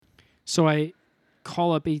So I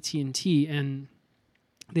call up AT&T and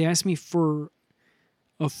they asked me for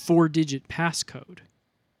a 4-digit passcode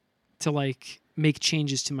to like make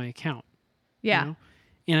changes to my account. Yeah. You know?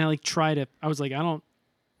 And I like I was like, I'm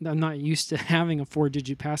not used to having a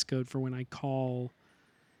 4-digit passcode for when I call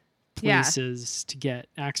places to get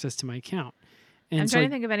access to my account. And I'm so trying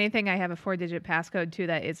to think of anything I have a 4-digit passcode to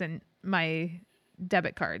that isn't my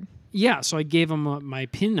debit card. Yeah, so I gave him my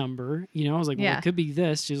PIN number. You know, I was like, well, Yeah. it could be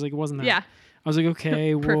this. She was like, it wasn't that. Yeah. I was like,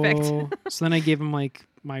 okay, Perfect. well. So then I gave him like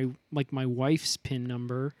my wife's PIN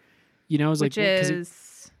number. You know, I was Which like,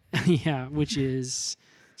 is yeah, which is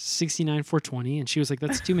 69420, and she was like,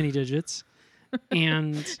 that's too many digits.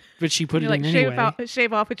 But she put it like in anyway.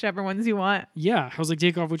 shave off whichever ones you want. Yeah, I was like,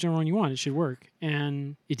 take off whichever one you want. It should work,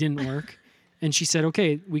 and it didn't work. And she said,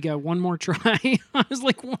 okay, we got one more try. I was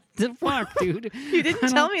like, what the fuck, dude? You didn't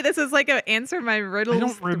tell me this was like a answer my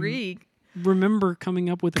riddles 3. Remember coming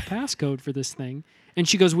up with a passcode for this thing. And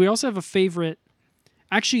she goes, we also have a favorite.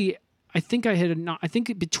 Actually, I think I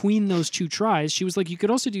think between those 2 tries, she was like, you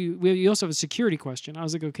also have a security question. I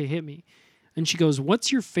was like, okay, hit me. And she goes,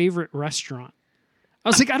 what's your favorite restaurant? I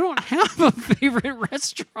was like, I don't have a favorite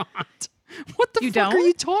restaurant. What the fuck are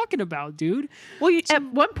you talking about, dude? Well, at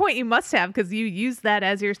one point you must have, because you used that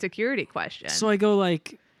as your security question. So I go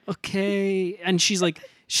like, okay. And she's like,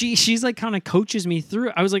 she's like kind of coaches me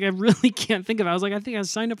through it. I was like, I really can't think of it. I was like, I think I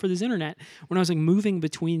signed up for this internet when I was like moving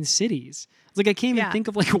between cities. It's like, I can't even think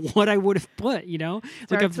of like what I would have put, you know?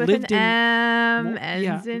 Starts like I've with lived an M,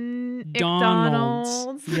 ends in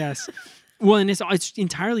McDonald's. Yes. Well, and it's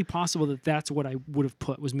entirely possible that that's what I would have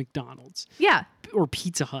put was McDonald's. Yeah. Or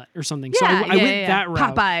Pizza Hut or something. Yeah, So I went that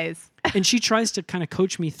route. Popeyes. And she tries to kind of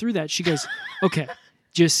coach me through that. She goes, okay,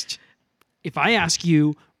 just if I ask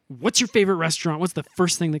you, what's your favorite restaurant? What's the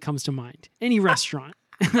first thing that comes to mind? Any restaurant.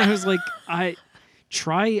 And I was like, I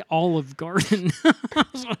try Olive Garden.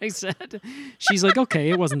 That's what I said. She's like, okay,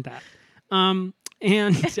 it wasn't that. And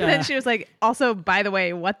then she was like, also, by the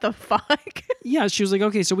way, what the fuck? Yeah, she was like,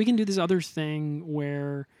 okay, so we can do this other thing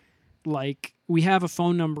where like we have a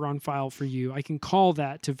phone number on file for you. I can call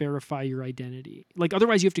that to verify your identity. Like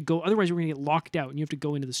otherwise we're going to get locked out and you have to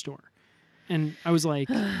go into the store. And I was like,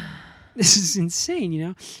 this is insane, you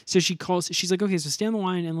know? So she's like, okay, so stay on the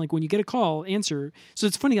line and like when you get a call, answer. So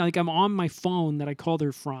it's funny, like I'm on my phone that I called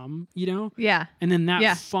her from, you know? Yeah. And then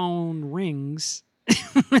that phone rings.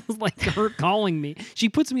 It's like her calling me. She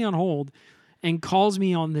puts me on hold and calls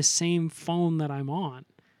me on the same phone that I'm on,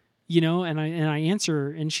 you know, and I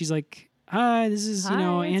answer and she's like, hi, this is,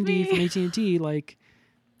 Andy from AT&T. Like,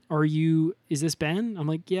 is this Ben? I'm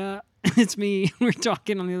like, yeah, it's me. We're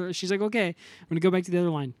talking on the other. She's like, okay, I'm going to go back to the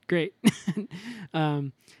other line. Great.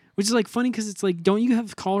 Which is like funny because it's like, don't you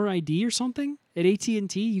have caller ID or something at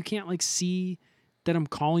AT&T? You can't like see that I'm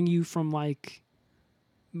calling you from like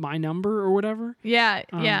my number or whatever. Yeah.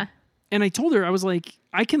 Yeah. And I told her, I was like,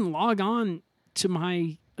 I can log on to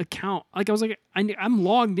my account. Like I was like, I'm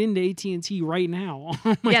logged into AT&T right now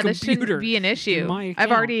on my computer. This shouldn't be an issue.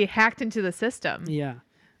 I've already hacked into the system. Yeah.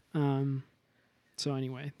 So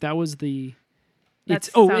anyway, that was the.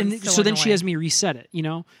 So then she has me reset it, you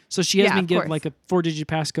know. So she has me give like a 4-digit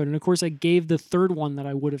passcode, and of course I gave the third one that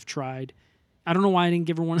I would have tried. I don't know why I didn't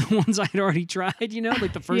give her one of the ones I had already tried, you know,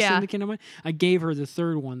 like the first thing that came to mind. I gave her the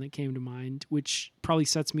third one that came to mind, which probably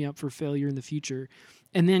sets me up for failure in the future.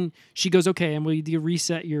 And then she goes, okay, and will you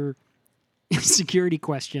reset your security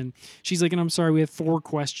question? She's like, and I'm sorry, we have 4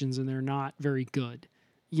 questions and they're not very good.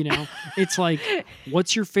 You know, it's like,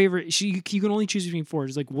 what's your favorite? You can only choose between 4.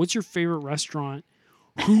 It's like, what's your favorite restaurant?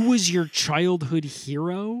 Who was your childhood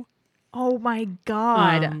hero? Oh my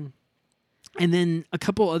God. And then a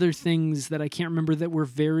couple other things that I can't remember that were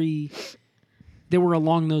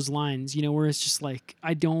along those lines, you know, where it's just like,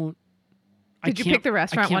 Did you pick the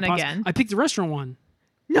restaurant one again? I picked the restaurant one.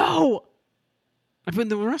 No. I put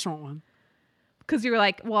the restaurant one. Because you were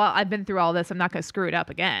like, well, I've been through all this. I'm not going to screw it up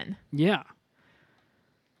again. Yeah.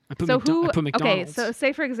 I put McDonald's. Okay, so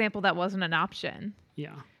say, for example, that wasn't an option.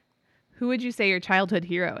 Yeah. Who would you say your childhood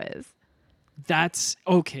hero is? That's,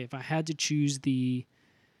 okay, if I had to choose the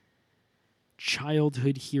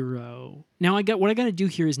childhood hero. Now what I got to do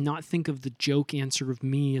here is not think of the joke answer of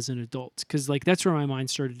me as an adult, because like that's where my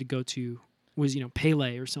mind started to go to was, you know,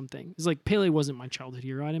 Pele or something. It's like Pele wasn't my childhood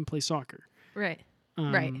hero. I didn't play soccer. Right.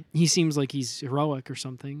 Right. He seems like he's heroic or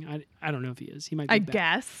something. I don't know if he is. He might be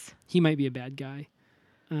guess. He might be a bad guy.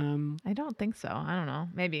 I don't think so. I don't know.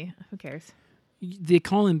 Maybe. Who cares? They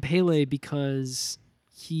call him Pele because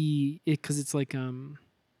it's like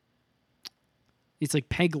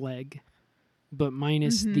peg leg, but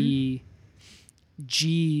minus the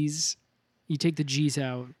G's. You take the G's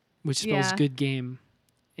out which spells good game,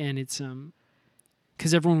 and it's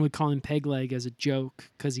because everyone would call him Peg Leg as a joke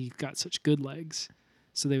because he got such good legs,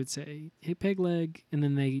 so they would say, "Hey, Peg Leg," and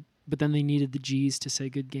then they needed the G's to say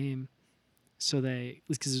good game, so they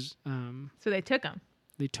took him.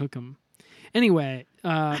 They took him. Anyway,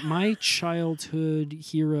 my childhood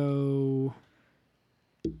hero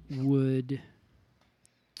would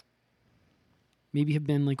maybe have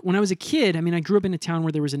been like when I was a kid. I mean, I grew up in a town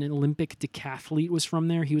where there was an Olympic decathlete was from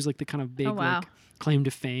there. He was like the kind of big like claim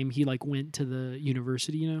to fame. He like went to the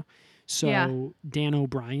university, you know. So Dan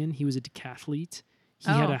O'Brien, he was a decathlete.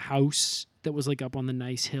 He had a house that was like up on the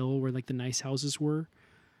nice hill where like the nice houses were.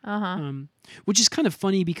 Which is kind of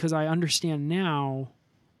funny because I understand now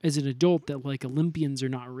as an adult that like Olympians are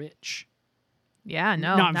not rich. Yeah,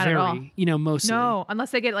 no, not very. At all. You know, mostly. No, unless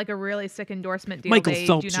they get like a really sick endorsement deal. Michael they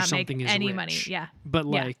Phelps do not or something make is any rich. money. Yeah, but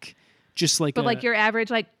like just like like your average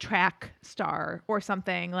like track star or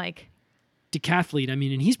something like decathlete. I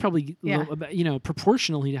mean, and he's probably you know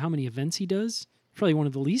proportionally to how many events he does, probably one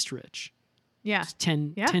of the least rich. Yeah, just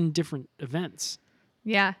 10 different events.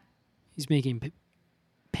 Yeah, he's making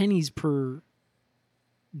pennies per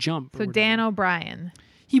jump. So Dan O'Brien.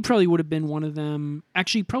 He probably would have been one of them.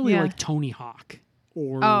 Actually, probably like Tony Hawk.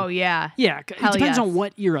 Or yeah. It depends on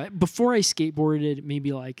what era. Before I skateboarded,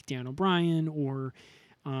 maybe like Dan O'Brien or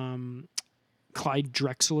Clyde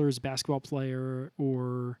Drexler as a basketball player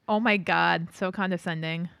or... Oh my God, so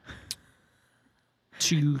condescending.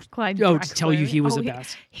 To Clyde Drexler. To tell you he was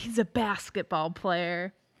he's a basketball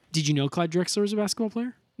player. Did you know Clyde Drexler was a basketball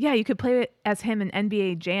player? Yeah, you could play as him in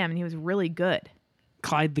NBA Jam, and he was really good.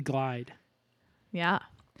 Clyde the Glide. Yeah.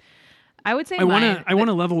 I would say I want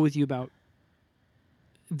to level with you about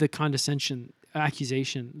the condescension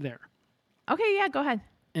accusation there. Okay, yeah, go ahead.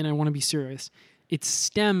 And I want to be serious. It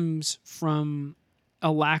stems from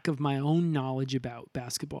a lack of my own knowledge about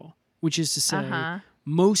basketball, which is to say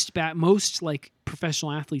most like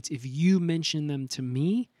professional athletes, if you mention them to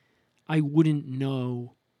me, I wouldn't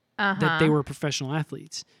know that they were professional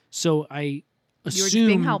athletes. So I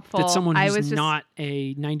assume that someone who's not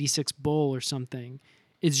a 96 Bull or something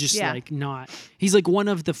is just like not. He's like one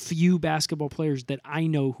of the few basketball players that I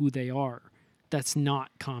know who they are. That's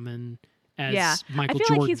not common as Michael Jordan. I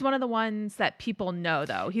feel like he's one of the ones that people know,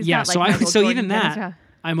 though. He's not like so Michael Jordan. Even that,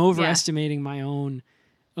 I'm overestimating my own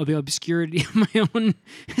the obscurity of my own.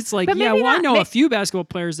 It's like, I know a few basketball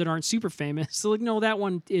players that aren't super famous. So like, no, that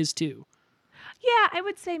one is too. Yeah, I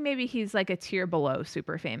would say maybe he's like a tier below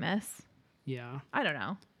super famous. Yeah. I don't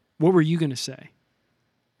know. What were you going to say?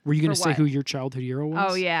 Were you going to say who your childhood hero was?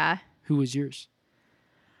 Oh, yeah. Who was yours?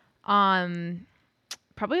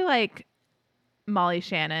 Probably like Molly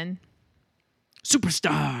Shannon.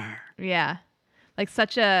 Superstar. Yeah. Like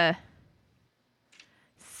such a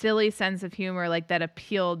silly sense of humor like that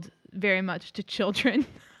appealed very much to children.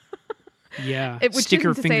 Yeah. Stick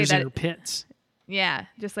her fingers in her pits. Yeah.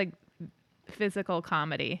 Just like physical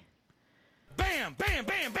comedy. Bam, bam,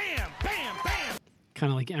 bam, bam, bam, bam.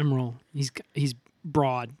 Kind of like Emerald. He's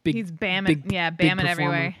broad, big. He's bamming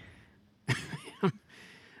everywhere.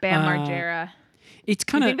 Bam Margera. It's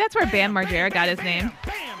kind of. I think that's where Bam Margera got his name.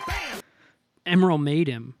 Emerald made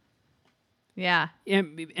him. Yeah.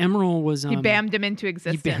 Emerald was. He bammed him into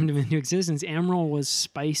existence. Emerald was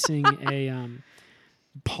spicing a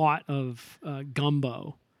pot of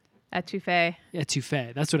gumbo. Etouffee.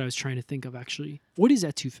 Etouffee. That's what I was trying to think of, actually. What is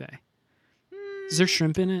etouffee? Is there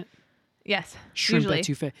shrimp in it? Yes. Shrimp usually.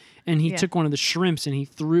 Etouffee. And he took one of the shrimps and he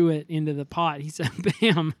threw it into the pot. He said,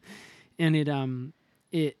 bam. And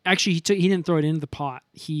it actually, he didn't throw it into the pot.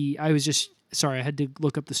 I had to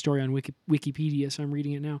look up the story on Wikipedia, so I'm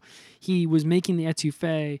reading it now. He was making the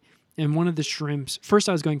etouffee, and one of the shrimps, first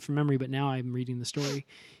I was going from memory, but now I'm reading the story.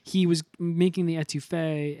 He was making the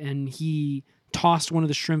etouffee, and he tossed one of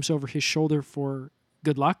the shrimps over his shoulder for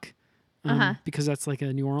good luck, because that's like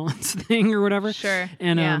a New Orleans thing or whatever. Sure.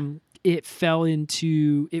 And it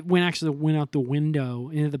went out the window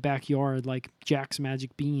into the backyard like Jack's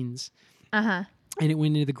Magic Beans. And it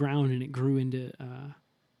went into the ground and it grew into...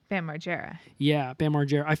 Bam Margera. Yeah, Bam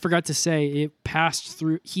Margera. I forgot to say, it passed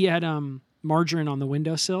through... He had margarine on the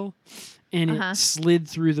windowsill, and it slid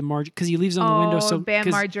through the margarine... Because he leaves it on the windowsill... Bam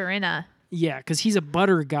Margarina. Yeah, because he's a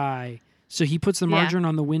butter guy. So he puts the margarine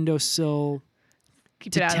on the windowsill to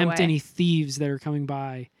tempt any thieves that are coming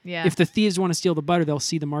by. Yeah. If the thieves want to steal the butter, they'll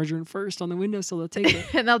see the margarine first on the windowsill. They'll take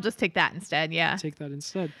it. And they'll just take that instead, yeah. Take that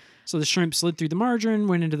instead. So the shrimp slid through the margarine,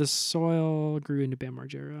 went into the soil, grew into Bam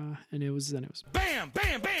Margera, and it was... Bam, bam,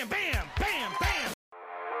 bam, bam, bam, bam.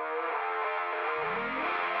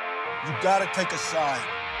 You gotta take a side.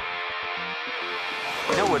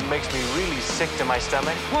 You know what makes me really sick to my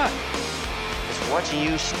stomach? What? Is watching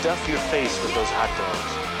you stuff your face with those hot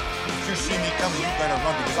dogs. If you see me coming, you better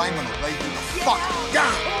run because I'm gonna lay you the fuck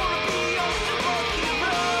down.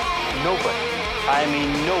 Nobody, I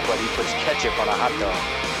mean nobody, puts ketchup on a hot dog.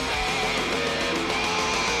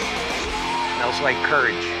 Smells like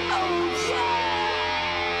courage.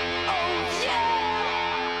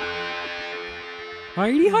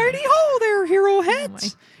 Hardy, hardy, ho there, hero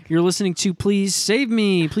heads. You're listening to Please Save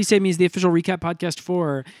Me. Please Save Me is the official recap podcast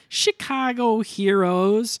for Chicago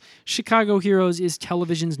Heroes. Chicago Heroes is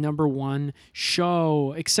television's #1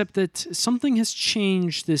 show, except that something has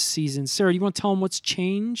changed this season. Sarah, do you want to tell them what's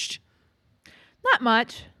changed? Not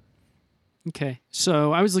much. Okay,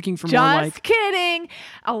 so I was looking for more like... Just kidding.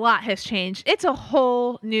 A lot has changed. It's a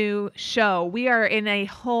whole new show. We are in a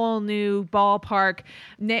whole new ballpark.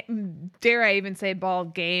 Dare I even say ball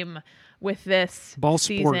game with this ball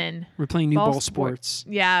season. Sport. We're playing new ball sports.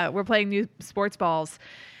 Yeah, we're playing new sports balls.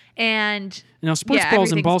 And now sports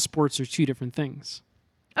balls and ball sports are two different things.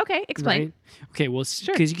 Okay, explain. Right? Okay, well,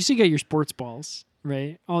 sure. Because you still got your sports balls,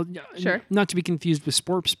 right? Sure. Not to be confused with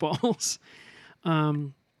sports balls.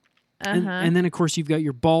 And then, of course, you've got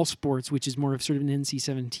your ball sports, which is more of sort of an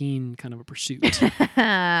NC-17 kind of a pursuit.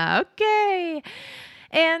 Okay.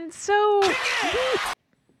 And so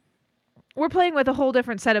we're playing with a whole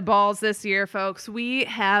different set of balls this year, folks. We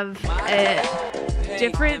have a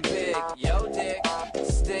different...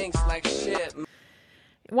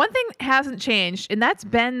 One thing hasn't changed, and that's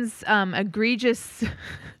Ben's egregious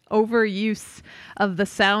overuse of the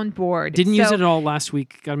soundboard. Didn't use it at all last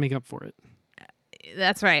week. Got to make up for it.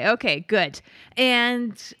 That's right. Okay, good.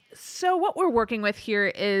 And so what we're working with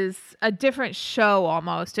here is a different show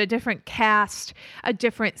almost, a different cast, a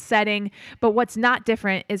different setting. But what's not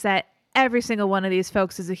different is that every single one of these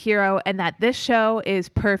folks is a hero and that this show is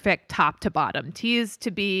perfect top to bottom. T's to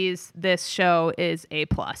B's, this show is A+.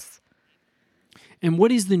 And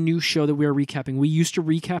what is the new show that we are recapping? We used to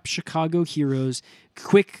recap Chicago Heroes.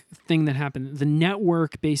 Quick thing that happened. The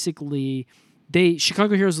network basically...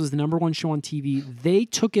 Chicago Heroes was the *1 show on TV. They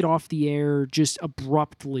took it off the air just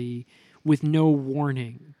abruptly with no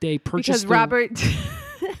warning. They purchased because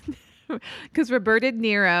Roberto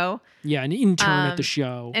Nero, an intern at the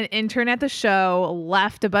show. An intern at the show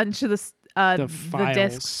left a bunch of the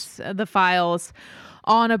discs, the files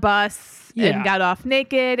on a bus and got off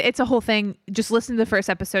naked. It's a whole thing. Just listen to the first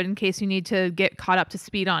episode in case you need to get caught up to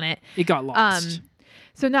speed on it. It got lost.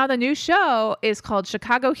 So now the new show is called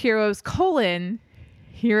Chicago Heroes: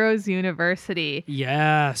 Heroes University.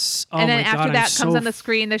 Yes. Oh, and then my after God, that comes on the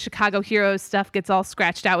screen, the Chicago Heroes stuff gets all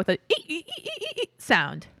scratched out with a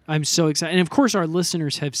sound. I'm so excited. And of course, our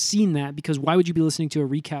listeners have seen that because why would you be listening to a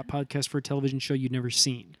recap podcast for a television show you'd never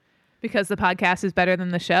seen? Because the podcast is better than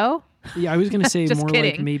the show? Yeah, I was going to say more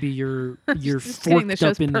kidding. like maybe you're forked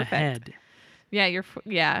up in the head. Yeah, you're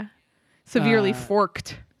severely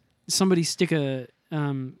forked. Somebody stick a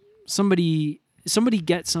somebody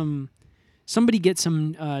get some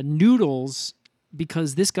noodles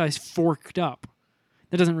because this guy's forked up.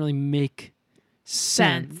 That doesn't really make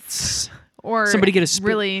sense. Or somebody get a spoon.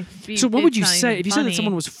 Really. So what would you say if you said that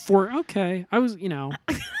someone was forked? Okay, I was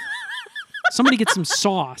somebody get some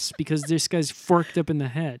sauce because this guy's forked up in the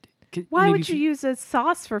head. Why would you use a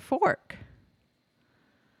sauce for fork?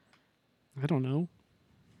 I don't know.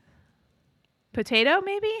 Potato,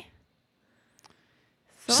 maybe?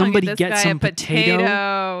 Somebody get some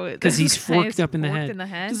potato because he's forked up in the head.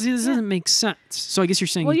 This doesn't make sense. So I guess you're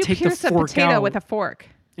saying you take the fork a potato out with a fork.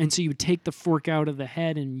 And so you would take the fork out of the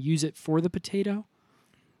head and use it for the potato?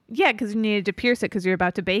 Yeah, because you needed to pierce it because you're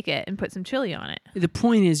about to bake it and put some chili on it. The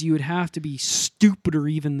point is you would have to be stupider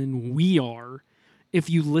even than we are if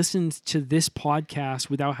you listened to this podcast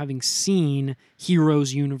without having seen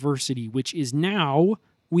Heroes University, which is now,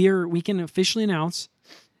 we can officially announce,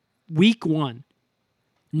 week 1.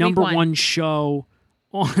 #1 show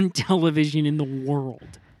on television in the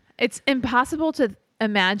world. It's impossible to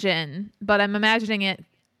imagine, but I'm imagining it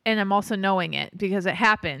and I'm also knowing it because it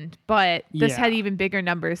happened. But this had even bigger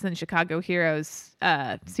numbers than Chicago Heroes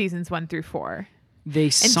seasons 1 through 4. They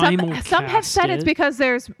simulcast some have said it's because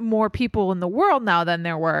there's more people in the world now than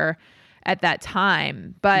there were at that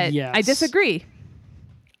time. But I disagree.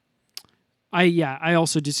 I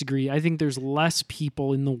also disagree. I think there's less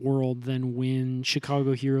people in the world than when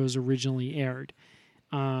Chicago Heroes originally aired.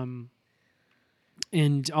 And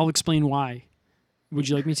I'll explain why. Would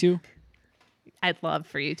you like me to? I'd love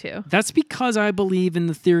for you to. That's because I believe in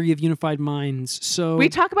the theory of unified minds. So we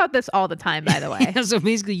talk about this all the time, by the way. So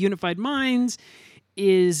basically unified minds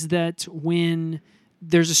is that when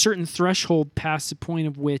there's a certain threshold past the point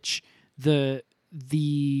of which the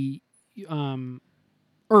the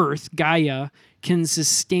Earth, Gaia, can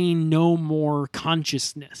sustain no more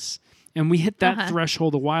consciousness. And we hit that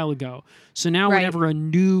threshold a while ago. So now whenever a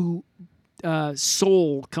new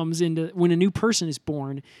soul comes when a new person is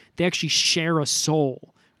born, they actually share a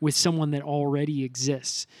soul with someone that already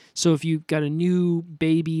exists. So if you've got a new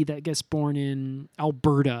baby that gets born in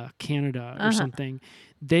Alberta, Canada or something,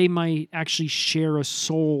 they might actually share a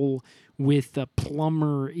soul with a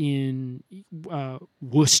plumber in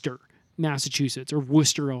Worcester, Massachusetts, or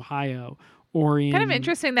Worcester, Ohio, or in... Kind of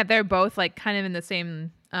interesting that they're both like kind of in the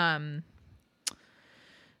same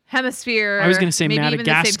hemisphere. I was going to say maybe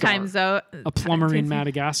Madagascar. Even the same time zone. A plumber in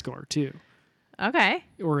Madagascar too. Okay.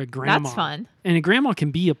 Or a grandma. That's fun. And a grandma can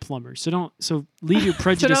be a plumber, so leave your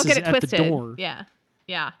prejudices so don't get it at twisted. the door.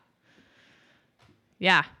 Yeah.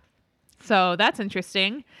 So that's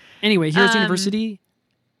interesting. Anyway, Heroes University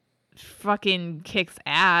fucking kicks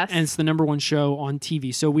ass. And it's the number one show on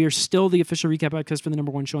TV. So we are still the official recap podcast for the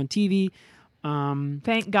number one show on TV.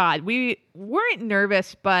 Thank God. We weren't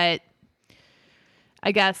nervous, but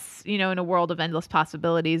I guess, in a world of endless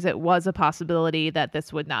possibilities, it was a possibility that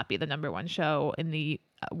this would not be the number one show in the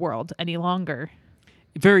world any longer.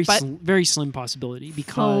 Very slim possibility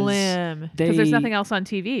because there's nothing else on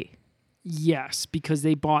TV. Yes, because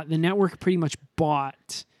the network pretty much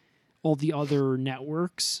bought all the other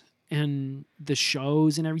networks and the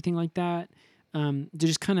shows and everything like that. To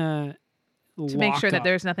just kind of to make sure that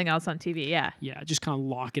there's nothing else on TV. Yeah. Yeah, just kind of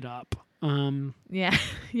lock it up.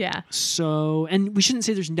 Yeah. So, and we shouldn't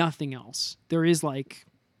say there's nothing else. There is like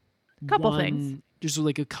couple things. There's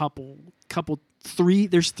like a couple, three.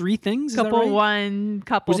 There's three things. Couple is that right? One,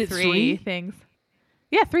 couple three things.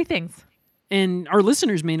 Yeah, 3 things. And our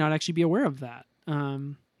listeners may not actually be aware of that.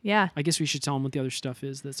 Yeah. I guess we should tell them what the other stuff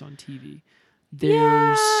is that's on TV.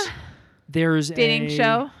 There's dating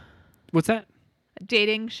show. What's that?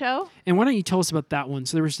 Dating show. And why don't you tell us about that one?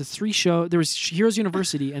 So there was there was Heroes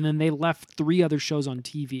University, and then they left 3 other shows on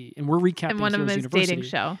TV, and we're recapping. And one Heroes of them is University. Dating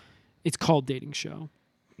Show. It's called Dating Show.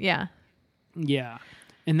 Yeah. Yeah.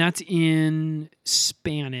 And that's in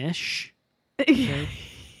Spanish. Okay.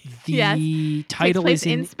 The title takes place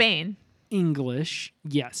is in Spain. English.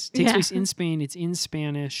 Yes. Takes place in Spain. It's in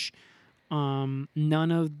Spanish.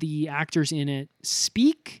 None of the actors in it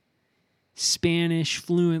speak Spanish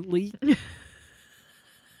fluently.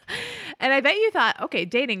 And I bet you thought, okay,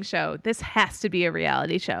 dating show, this has to be a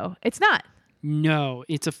reality show. It's not. No,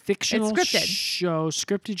 it's a fictional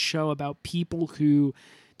scripted show about people who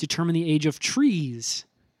determine the age of trees.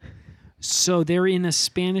 So they're in a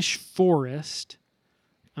Spanish forest,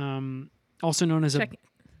 also known as a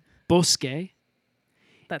bosque.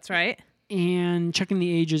 That's right. And checking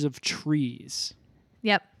the ages of trees.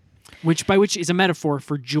 Yep. Which is a metaphor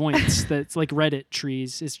for joints. That's like Reddit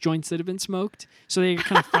trees. It's joints that have been smoked. So they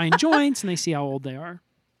kind of find joints and they see how old they are.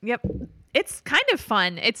 Yep. It's kind of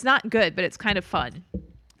fun. It's not good, but it's kind of fun.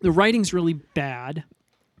 The writing's really bad.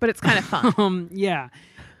 But it's kind of fun. Yeah.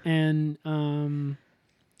 And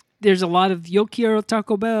there's a lot of yo quiero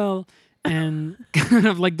Taco Bell and kind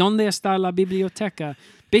of like donde está la biblioteca.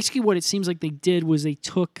 Basically what it seems like they did was they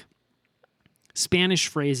took Spanish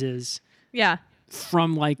phrases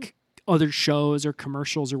from like other shows or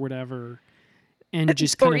commercials or whatever and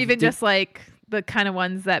just kind or even just like the kind of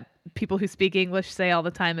ones that people who speak English say all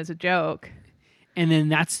the time as a joke. And then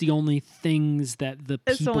that's the only things that the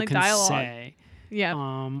people can dialogue. say.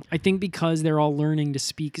 Yeah. I think because they're all learning to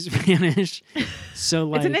speak Spanish. So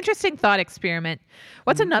like it's an interesting thought experiment.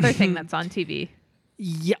 What's another thing that's on TV?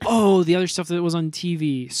 Yeah. Oh, the other stuff that was on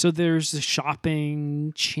TV. So there's the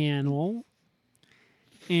shopping channel.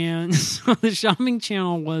 And so the shopping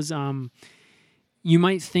channel was you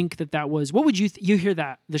might think that was what would you you hear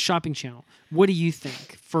that the shopping channel. What do you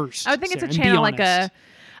think first? I would think Sarah? it's a channel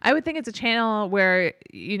I would think it's a channel where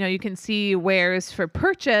you can see wares for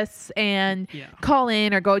purchase and call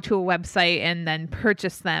in or go to a website and then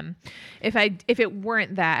purchase them. If it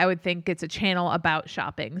weren't that, I would think it's a channel about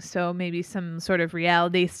shopping. So maybe some sort of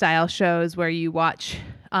reality style shows where you watch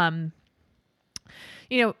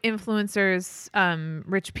influencers,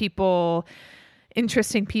 rich people,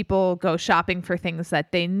 interesting people go shopping for things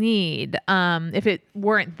that they need. If it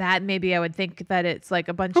weren't that, maybe I would think that it's like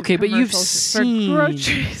a bunch of commercials for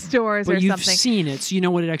grocery stores or something. But you've seen it, so you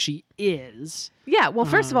know what it actually is. Yeah, well,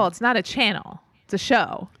 first of all, it's not a channel. It's a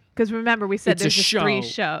show. Because remember, we said there's just 3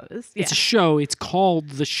 shows. It's a show. It's called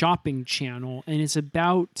The Shopping Channel, and it's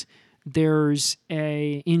about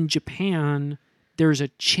in Japan, there's a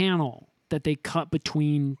channel that they cut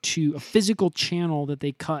between a physical channel that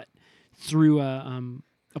they cut through a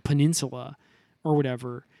peninsula or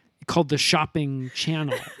whatever called the Shopping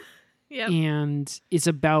Channel. Yep. And it's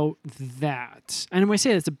about that. And when I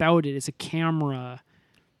say it's about it, it's a camera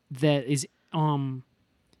that is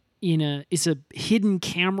it's a hidden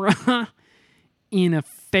camera in a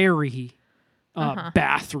ferry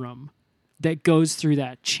bathroom that goes through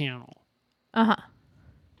that channel.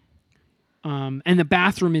 And the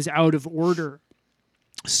bathroom is out of order,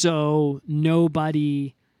 so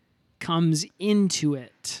nobody comes into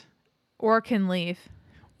it or can leave.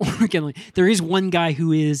 There is one guy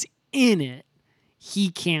who is in it. He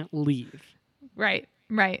can't leave. Right.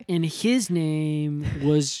 And his name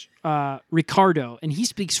was Ricardo, and he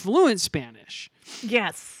speaks fluent Spanish.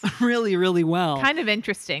 Yes. Really, really well. Kind of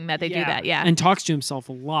interesting that they do that, yeah. And talks to himself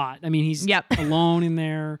a lot. I mean, he's alone in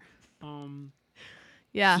there.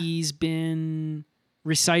 He's been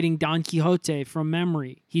reciting Don Quixote from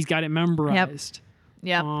memory. He's got it memorized.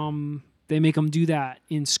 Yep. They make him do that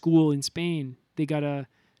in school in Spain.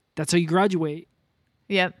 That's how you graduate.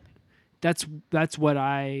 Yep. That's what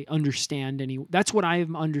I understand. That's what I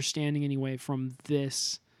am understanding anyway from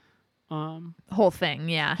this whole thing.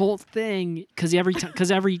 Yeah. Whole thing, because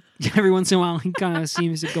every once in a while he kind of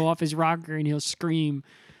seems to go off his rocker and he'll scream,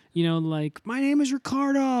 like, "My name is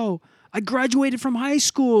Ricardo. I graduated from high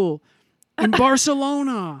school in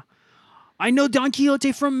Barcelona. I know Don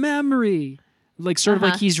Quixote from memory." Like sort of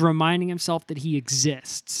like he's reminding himself that he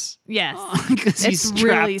exists. Yes. It's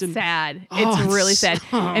really sad. It's really sad.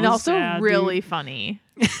 And also sad, really dude. Funny.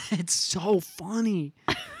 It's so funny.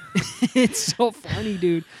 It's so funny,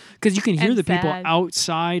 dude. Because you can hear the people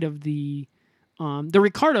outside of the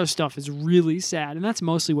Ricardo stuff is really sad. And that's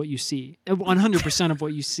mostly what you see. 100% of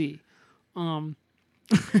what you see.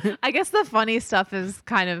 I guess the funny stuff is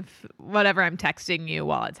kind of whatever I'm texting you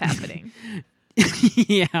while it's happening.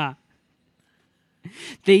 Yeah.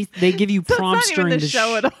 They give you prompts during the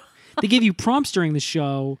show at all. They give you prompts during the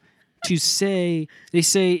show to say,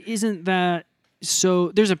 isn't that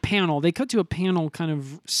so? There's a panel. They cut to a panel kind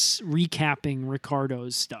of recapping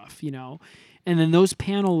Ricardo's stuff, and then those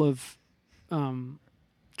panel of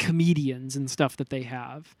comedians and stuff that they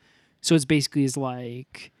have. So it's basically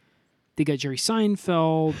like they got Jerry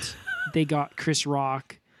Seinfeld, they got Chris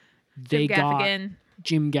Rock, they got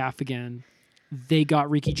Jim Gaffigan, they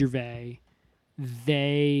got Ricky Gervais.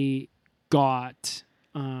 They got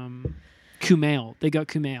Kumail. They got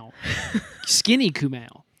Kumail. Skinny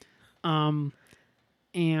Kumail.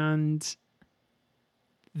 And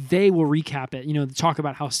they will recap it, talk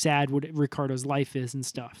about how sad Ricardo's life is and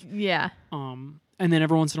stuff. Yeah. And then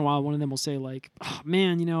every once in a while, one of them will say like, "Oh,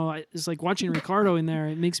 man, it's like watching Ricardo in there.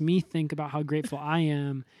 It makes me think about how grateful I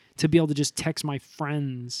am to be able to just text my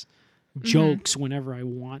friends jokes whenever I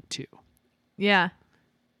want to." Yeah.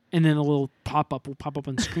 And then a little pop-up will pop up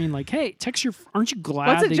on screen like, "Hey, aren't you glad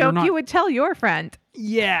What's a that joke you would tell your friend?"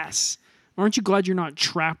 Yes. Aren't you glad you're not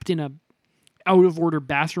trapped in a out-of-order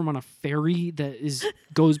bathroom on a ferry that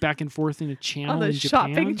goes back and forth in a channel in Japan? On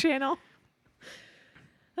the shopping channel.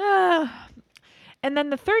 And then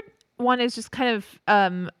the third one is just kind of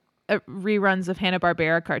reruns of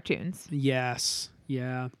Hanna-Barbera cartoons. Yes.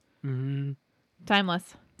 Yeah. Mm-hmm.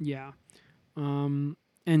 Timeless. Yeah. And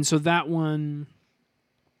so that one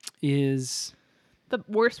is the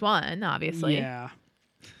worst one, obviously. Yeah.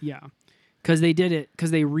 Because they did it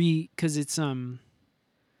because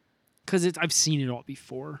I've seen it all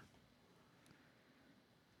before.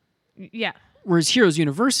 Yeah. Whereas Heroes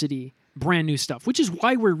University, brand new stuff, which is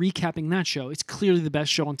why we're recapping that show. It's clearly the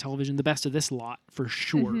best show on television, the best of this lot for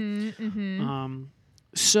sure.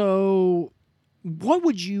 So what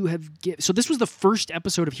would you have given? So this was the first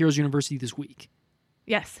episode of Heroes University this week.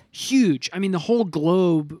 Yes. Huge. I mean, the whole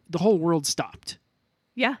world stopped.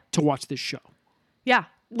 Yeah. To watch this show. Yeah.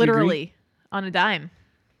 Literally. On a dime.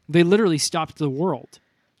 They literally stopped the world.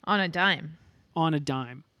 On a dime.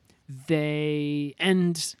 Wasn't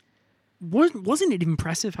it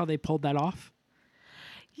impressive how they pulled that off?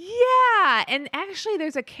 Yeah. And actually,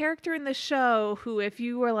 there's a character in the show who, if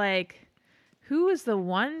you were like, who is the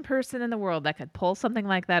one person in the world that could pull something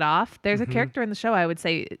like that off? There's a character in the show I would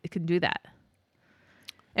say it can do that.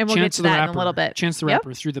 And we'll get to that in a little bit. Chance the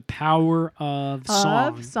Rapper, through the power of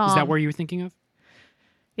song. Is that where you were thinking of?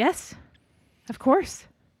 Yes, of course.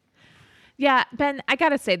 Yeah, Ben, I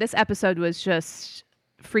gotta say, this episode was just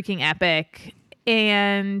freaking epic.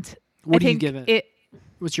 And what do you give it?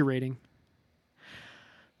 What's your rating?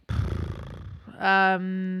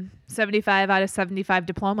 75 out of 75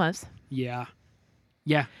 diplomas. Yeah.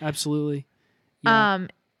 Yeah, absolutely. Yeah.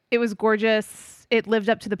 It was gorgeous. It lived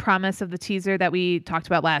up to the promise of the teaser that we talked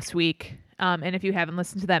about last week. And if you haven't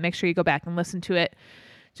listened to that, make sure you go back and listen to it.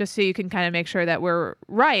 just so you can kind of make sure that we're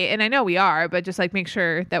right. And I know we are, but just like make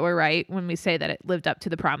sure that we're right when we say that it lived up to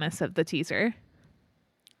the promise of the teaser.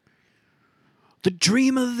 The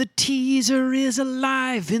dream of the teaser is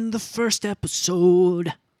alive in the first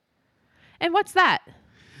episode. And what's that?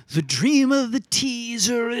 The dream of the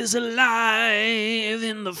teaser is alive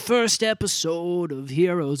in the first episode of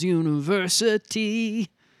Heroes University.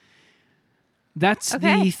 That's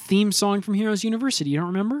the theme song from Heroes University. You don't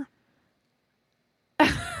remember?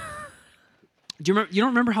 You don't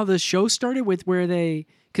remember how the show started with where they...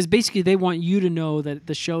 Because basically they want you to know that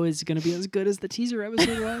the show is going to be as good as the teaser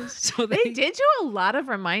episode was. So they did do a lot of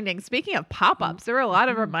reminding. Speaking of pop-ups, there were a lot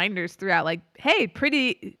of reminders throughout. Like, hey,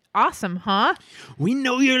 pretty awesome, huh? We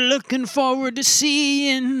know you're looking forward to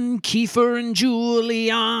seeing Kiefer and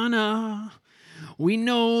Juliana. We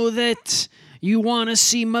know that you want to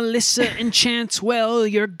see Melissa and Chance. Well,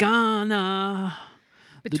 you're gonna...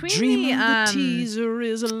 Between the dream of the teaser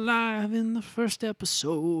is alive in the first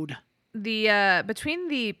episode. Between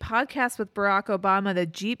the podcast with Barack Obama, the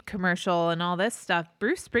Jeep commercial, and all this stuff,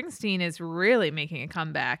 Bruce Springsteen is really making a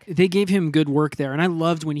comeback. They gave him good work there, and I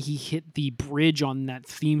loved when he hit the bridge on that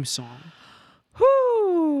theme song.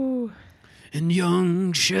 Whoo! And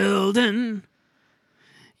young Sheldon,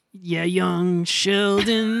 yeah, young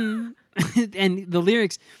Sheldon, and the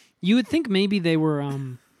lyrics. You would think maybe they were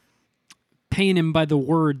paying him by the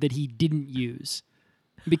word that he didn't use.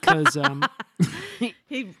 Because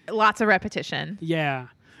he lots of repetition. Yeah.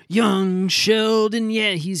 Young Sheldon,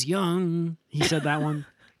 yeah, he's young. He said that one.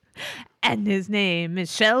 And his name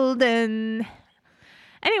is Sheldon.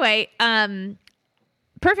 Anyway,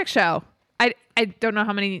 perfect show. I don't know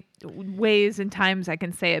how many ways and times I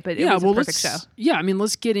can say it, but it was a perfect show. Yeah, I mean,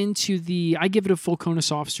 let's get into I give it a full Kona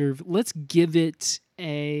soft serve. Let's give it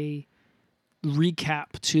a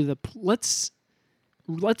recap to the let's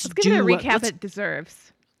give it a recap it deserves.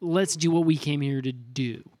 Let's do what we came here to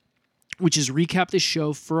do, which is recap the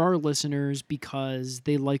show for our listeners because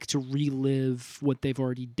they like to relive what they've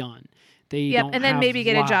already done. And then maybe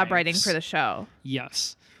get a job writing for the show.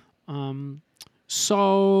 Yes.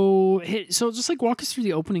 So just like walk us through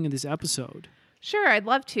the opening of this episode. Sure, I'd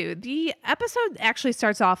love to. The episode actually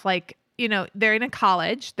starts off like, you know, they're in a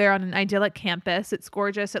college. They're on an idyllic campus. It's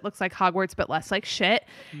gorgeous. It looks like Hogwarts, but less like shit.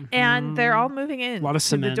 Mm-hmm. And they're all moving in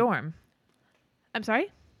to the dorm. I'm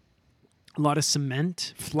sorry? A lot of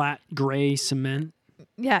cement, flat gray cement.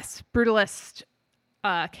 Yes, brutalist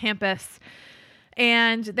campus.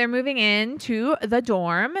 And they're moving into the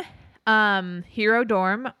dorm, Hero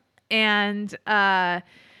Dorm. And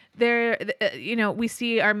we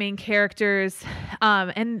see our main characters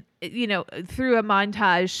and, you know, through a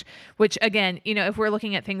montage, which again, you know, if we're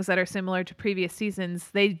looking at things that are similar to previous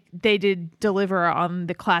seasons, they did deliver on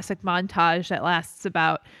the classic montage that lasts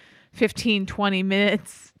about 15, 20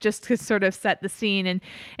 minutes just to sort of set the scene. And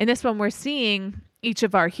in this one, we're seeing each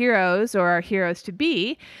of our heroes or our heroes to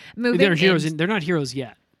be moving. They're heroes. They're not heroes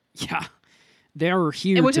yet. Yeah. They're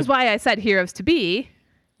here. Which is why I said heroes to be.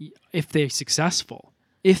 If they're successful,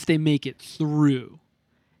 if they make it through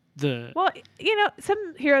the... Well, you know,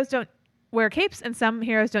 some heroes don't wear capes and some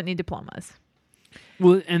heroes don't need diplomas.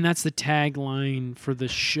 Well, and that's the tagline for the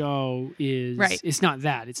show is... Right. It's not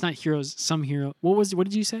that. It's not heroes, some hero... What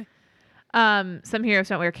did you say? Some heroes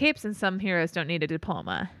don't wear capes and some heroes don't need a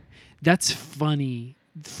diploma. That's funny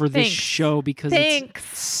for this show because it's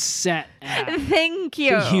set at Thank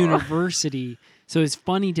you. the university. So it's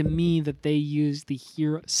funny to me that they use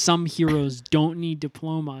some heroes don't need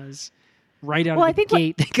diplomas right out of the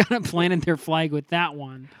gate. They kind of planted their flag with that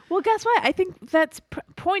one. Well, guess what? I think that's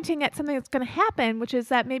pointing at something that's going to happen, which is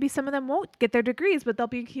that maybe some of them won't get their degrees, but they'll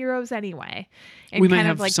be heroes anyway. We might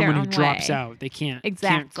have someone who drops out. They can't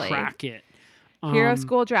crack it. Hero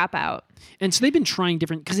school dropout. And so they've been trying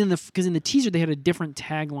different because in the teaser they had a different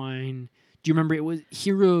tagline. Do you remember? It was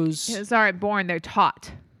heroes. Heroes aren't born; they're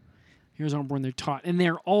taught. Heroes aren't born; they're taught, and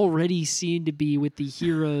they're already seen to be with the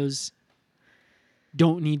heroes.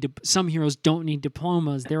 Some heroes don't need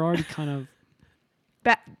diplomas. They're already kind of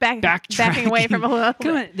backing away from a little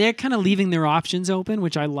bit. They're kind of leaving their options open,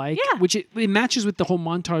 which I like. Yeah. Which it matches with the whole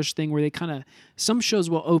montage thing where they kind of some shows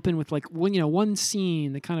will open with like one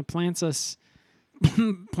scene that kind of plants a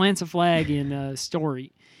flag in a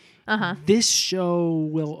story. Uh-huh. This show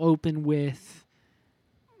will open with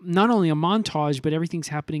not only a montage, but everything's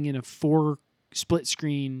happening in a 4 split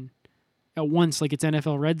screen at once, like it's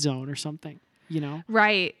NFL Red Zone or something, you know?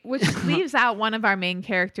 Right, which leaves out one of our main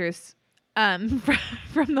characters from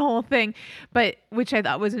the whole thing, but which I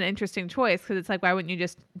thought was an interesting choice because it's like, why wouldn't you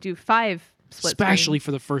just do 5 split screen? Especially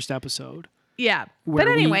for the first episode. Yeah, but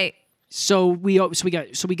anyway. So we got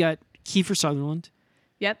Kiefer Sutherland,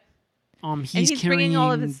 Yep. He's bringing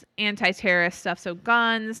all of his anti-terrorist stuff. So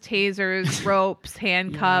guns, tasers, ropes,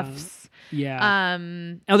 handcuffs. Yeah.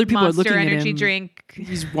 Other people are looking at him. Monster energy drink.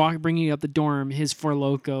 He's bringing up the dorm. His Four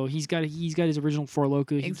Loko. He's got his original Four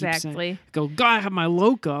Loko. He exactly. Keeps saying, God, I have my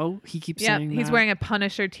Loco. He keeps saying that. He's wearing a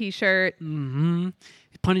Punisher T-shirt. Mm-hmm.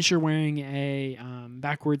 Punisher wearing a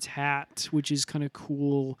backwards hat, which is kind of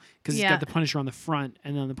cool because he's got the Punisher on the front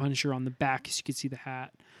and then the Punisher on the back, so you can see the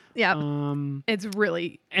hat. Yeah, it's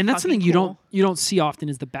really that's something cool. you don't see often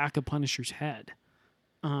is the back of Punisher's head.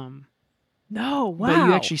 No, wow! But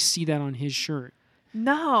you actually see that on his shirt.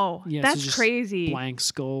 No, that's so crazy. Blank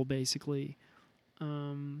skull, basically.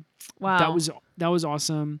 Wow, that was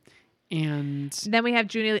awesome. And then we have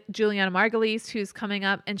Juliana Margulies, who's coming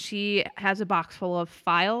up, and she has a box full of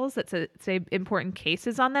files that say important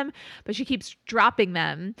cases on them, but she keeps dropping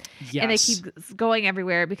them, and they keep going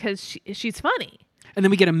everywhere because she's funny. And then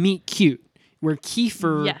we get a meet cute where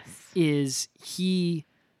Kiefer is he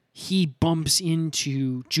bumps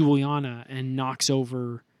into Juliana and knocks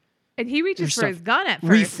over. And he reaches for his gun at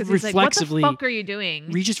first because he's like, "What the fuck are you doing?"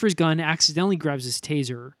 Reaches for his gun, accidentally grabs his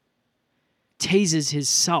taser, tases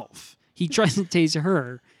himself. He tries to tase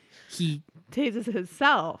her. He tases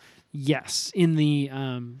himself. Yes, in the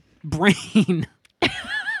brain.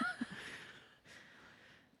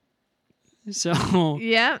 So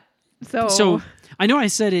yeah. So I know I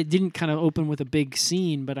said it didn't kind of open with a big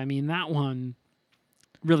scene, but I mean that one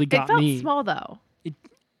really got me. It felt small though.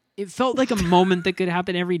 It felt like a moment that could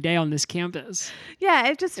happen every day on this campus. Yeah,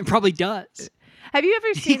 it probably does. Have you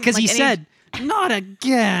ever seen? Because he said, "Not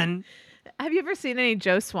again." Have you ever seen any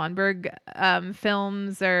Joe Swanberg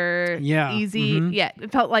films or Easy? Mm-hmm. Yeah,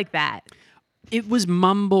 it felt like that. It was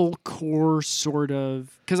mumblecore sort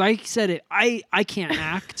of, because I said it. I can't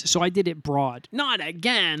act, so I did it broad. Not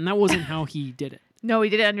again. That wasn't how he did it. No, he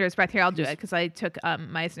did it under his breath. Here, I'll do it because I took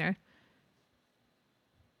Meisner.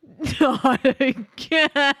 Not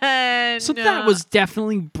again. So that was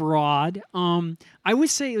definitely broad. I would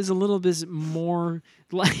say it was a little bit more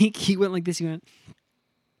like he went like this. He went,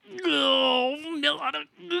 "Oh, not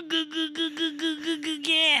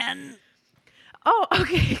again." Oh,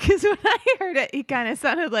 okay. Because when I heard it, he kind of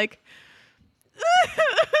sounded like, "Not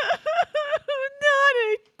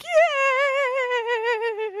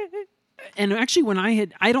again." And actually, when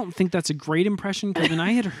I don't think that's a great impression because when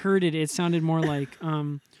I had heard it, it sounded more like,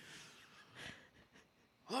 "Oh,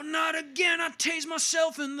 not again! I tase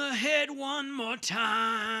myself in the head one more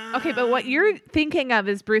time." Okay, but what you're thinking of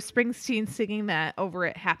is Bruce Springsteen singing that over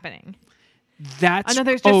it happening. That's from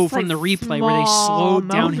the replay where they slowed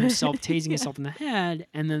down himself tasing himself in the head,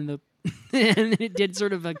 and then and it did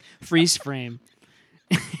sort of a freeze frame.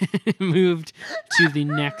 Moved to the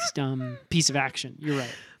next piece of action. You're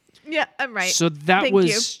right. Yeah, I'm right. So that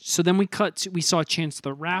so then we saw Chance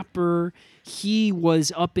the Rapper. He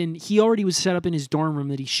already was set up in his dorm room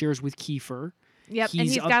that he shares with Kiefer. Yep, and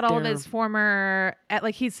he's got all of his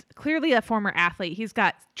he's clearly a former athlete. He's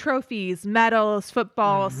got trophies, medals,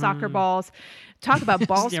 football, soccer balls. Talk about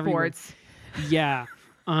ball sports. Yeah.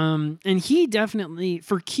 And he definitely,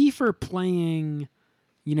 for Kiefer playing,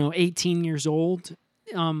 18 years old,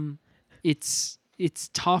 it's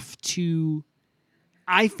tough to,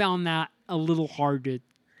 I found that a little hard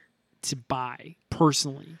to buy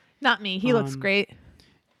personally. Not me. He looks great.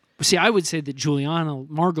 See, I would say that Juliana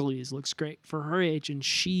Margulies looks great for her age, and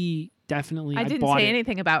she definitely. I didn't say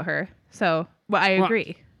anything about her, so I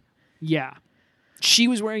agree. Yeah, she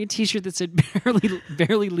was wearing a T-shirt that said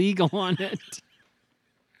 "barely legal" on it.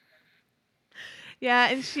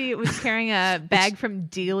 Yeah, and she was carrying a bag from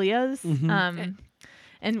Delia's, and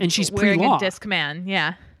she's wearing pre-law. a Discman.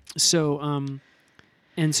 Yeah. So,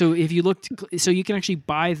 and so if you looked, so you can actually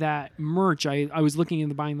buy that merch. I was looking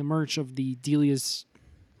into buying the merch of the Delia's.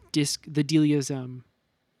 The Delia's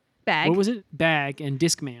bag. What was it? Bag and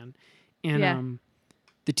Discman, and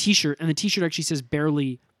the T-shirt, and the T-shirt actually says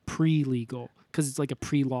 "barely pre-legal" because it's like a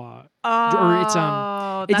pre-law.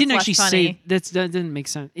 Oh, it's it didn't actually funny. say that didn't make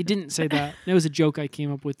sense. It didn't say that. That was a joke I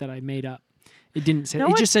came up with that I made up. It didn't say.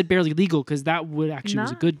 It just said "barely legal" because that would actually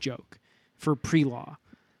was a good joke for pre-law,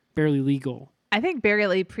 barely legal. I think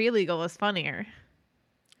barely pre-legal was funnier.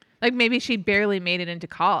 Like maybe she barely made it into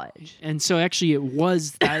college. And so actually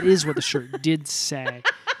that is what the shirt did say.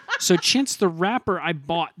 So Chance the Rapper,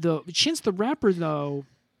 Chance the Rapper though,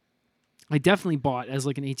 I definitely bought as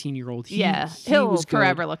like an 18-year-old. He'll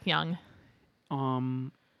forever look young.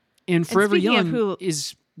 And Forever Young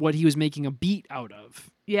is what he was making a beat out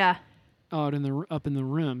of. Yeah. Up in the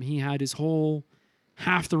room. He had his whole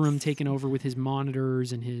half the room taken over with his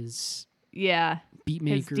monitors and his beat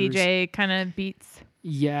makers. His DJ kind of beats.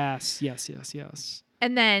 Yes.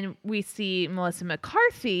 And then we see Melissa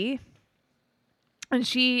McCarthy, and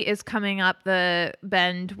she is coming up the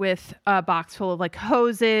bend with a box full of like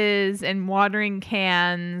hoses and watering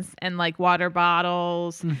cans and like water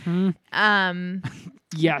bottles. Mm-hmm.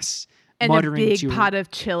 Yes. And a big pot of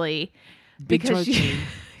chili. Because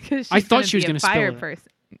I thought she was going to spill it. Person.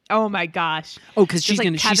 Oh my gosh. Oh, because she's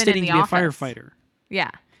studying to be a firefighter. Yeah.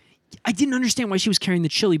 I didn't understand why she was carrying the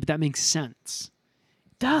chili, but that makes sense.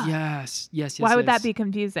 Duh. Yes. Why would that be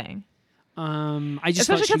confusing? I just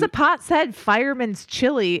especially because the pot said fireman's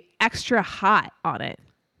chili extra hot on it.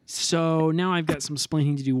 So now I've got some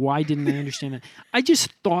explaining to do. Why didn't I understand that? I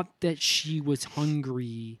just thought that she was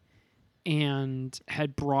hungry and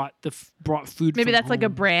had brought food. Maybe that's home. like a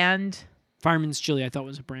brand. Fireman's chili, I thought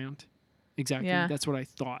was a brand. Exactly. Yeah. That's what I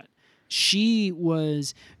thought. She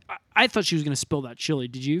was. I thought she was going to spill that chili.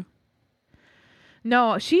 Did you?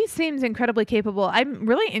 No, she seems incredibly capable. I'm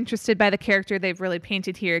really interested by the character they've really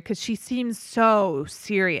painted here because she seems so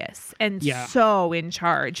serious and so in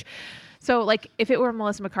charge. So, like, if it were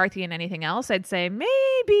Melissa McCarthy and anything else, I'd say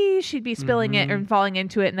maybe she'd be spilling it or falling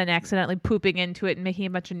into it and then accidentally pooping into it and making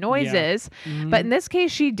a bunch of noises. Yeah. Mm-hmm. But in this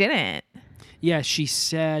case, she didn't. Yeah, she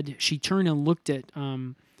said, she turned and looked at,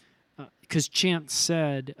 because Chance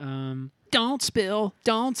said, don't spill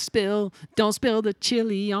the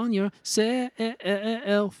chili on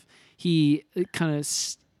yourself. He kind of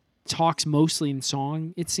talks mostly in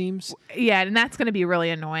song, it seems. Yeah, and that's going to be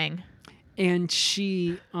really annoying. And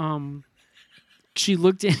she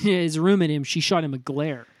looked in his room at him. She shot him a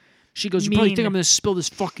glare. She goes, "You probably think I'm going to spill this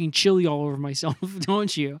fucking chili all over myself,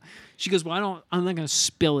 don't you?" She goes, "Well, I'm not going to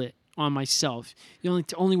spill it on myself. The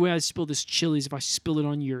only way I spill this chili is if I spill it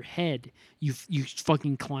on your head. You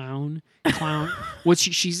fucking clown. What's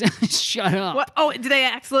she said? Shut up." What? Oh, did they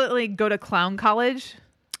accidentally go to clown college?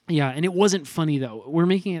 Yeah, and it wasn't funny though.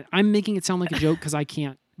 I'm making it sound like a joke because I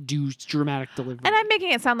can't do dramatic delivery. And I'm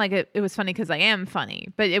making it sound like it was funny because I am funny,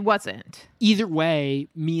 but it wasn't. Either way,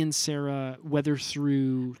 me and Sarah, whether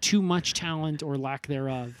through too much talent or lack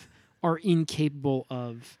thereof, are incapable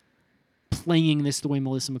of playing this the way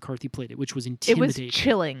Melissa McCarthy played it, which was intimidating. It was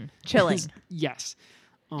chilling. Yes.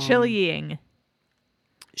 Chillying.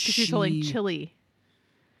 She's holding chili.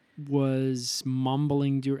 Was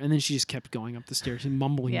mumbling to her, and then she just kept going up the stairs and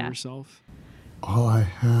mumbling to herself. All I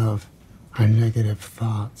have are negative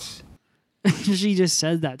thoughts. She just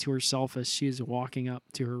said that to herself as she was walking up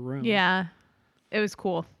to her room. Yeah, it was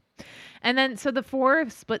cool. And then, so the 4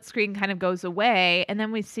 split screen kind of goes away, and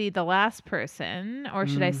then we see the last person, or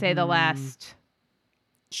should I say the last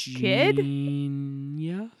kid?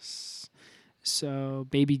 Yes. So,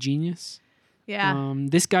 Baby Genius. Yeah.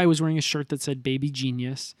 This guy was wearing a shirt that said Baby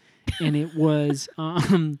Genius, and it was,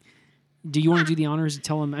 do you want to do the honors and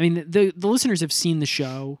tell them? I mean, the listeners have seen the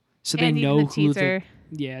show, so they know who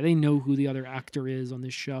they know who the other actor is on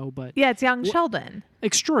this show, but yeah, it's young Sheldon.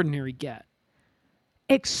 Extraordinary get.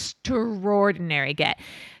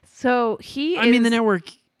 So I mean, the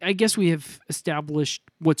network, I guess we have established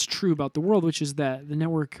what's true about the world, which is that the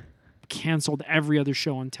network canceled every other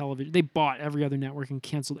show on television. They bought every other network and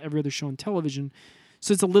canceled every other show on television.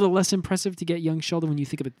 So it's a little less impressive to get young Sheldon when you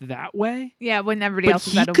think of it that way. Yeah, when everybody else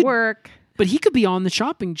is out of work. But he could be on the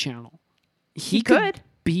shopping channel. He could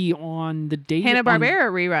be on the dating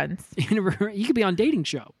Hanna-Barbera reruns. He could be on dating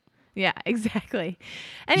show. Yeah, exactly.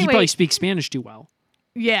 Anyway, he probably speaks Spanish too well.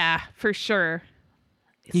 Yeah, for sure.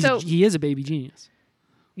 He is a baby genius.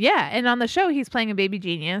 Yeah, and on the show, he's playing a baby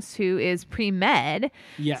genius who is pre-med.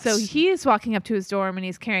 Yes. So he's walking up to his dorm and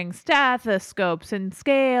he's carrying stethoscopes and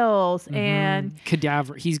scales and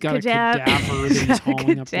cadaver. He's got a cadaver that he's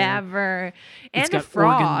hauling up there. And a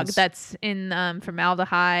frog that's in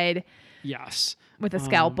formaldehyde. Yes. With a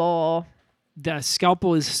scalpel. The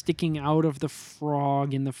scalpel is sticking out of the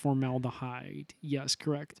frog in the formaldehyde. Yes,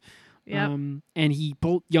 correct. Yeah. And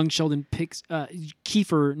young Sheldon picks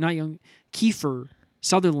Kiefer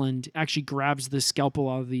Sutherland actually grabs the scalpel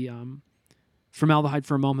out of the formaldehyde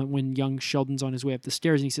for a moment when young Sheldon's on his way up the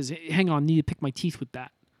stairs, and he says, "Hey, hang on, I need to pick my teeth with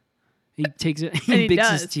that." He takes it, he picks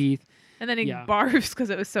his teeth, and then he barfs because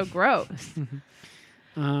it was so gross.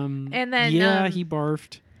 And then he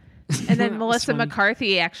barfed. And then Melissa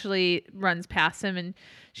McCarthy actually runs past him, and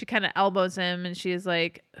she kind of elbows him, and she's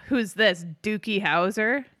like, "Who's this, Dookie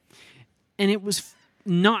Howser?" And it was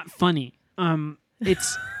not funny.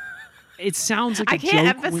 It sounds like I can't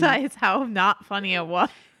emphasize how not funny it was.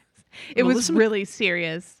 It was really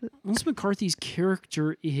serious. Melissa McCarthy's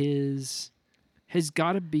character has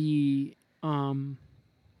got to be one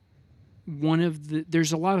of the.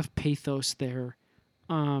 There's a lot of pathos there.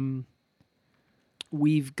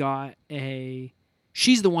 We've got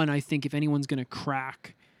she's the one I think if anyone's going to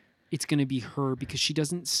crack, it's going to be her because she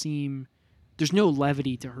doesn't seem. There's no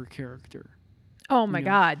levity to her character. Oh my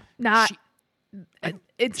God!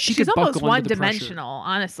 She's almost one-dimensional.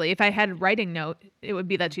 Honestly, if I had a writing note, it would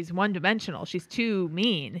be that she's one-dimensional. She's too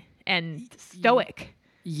mean and stoic.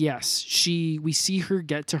 Yes, we see her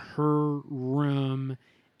get to her room,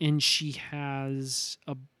 and she has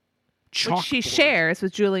a chalkboard. Which she shares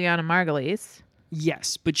with Juliana Margulies.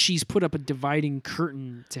 Yes, but she's put up a dividing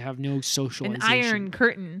curtain to have no socialization. An iron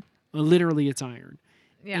curtain. Literally, it's iron.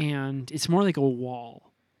 Yeah. And it's more like a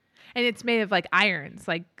wall. And it's made of like irons,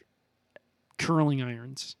 like curling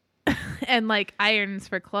irons. And like irons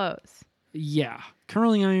for clothes. Yeah.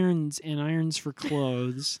 Curling irons and irons for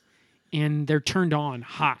clothes. And they're turned on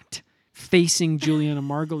hot, facing Juliana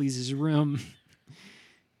Margulies' room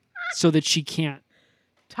so that she can't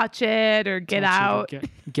touch it or get out. Or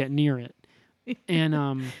get near it. And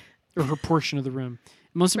or her portion of the room.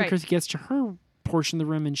 Melissa McCarthy gets to her portion of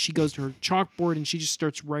the room and she goes to her chalkboard and she just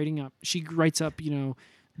starts writing up. She writes up,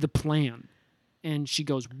 the plan. And she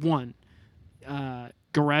goes, 1,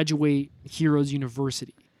 graduate Heroes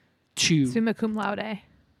University. 2, summa cum laude.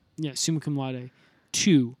 Yeah, summa cum laude.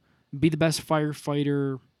 2, be the best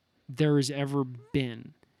firefighter there has ever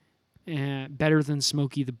been. Better than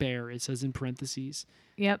Smokey the Bear, it says in parentheses.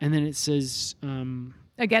 Yep. And then it says...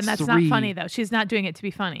 Again, that's 3, not funny, though. She's not doing it to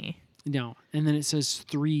be funny. No. And then it says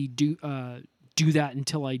 3, do that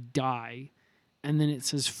until I die. And then it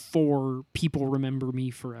says 4, people remember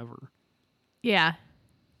me forever. Yeah.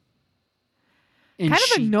 And kind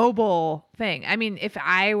of a noble thing. I mean, if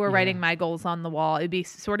I were writing my goals on the wall, it'd be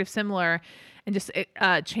sort of similar and just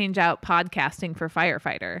change out podcasting for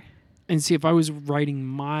firefighter. And see, if I was writing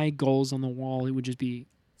my goals on the wall, it would just be...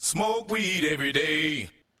 Smoke weed every day.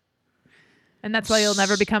 And that's why you'll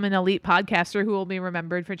never become an elite podcaster who will be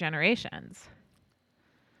remembered for generations.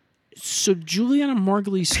 So Juliana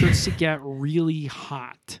Margulies starts to get really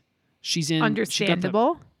hot. She's in...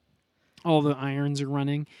 Understandable. All the irons are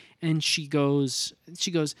running. And she goes,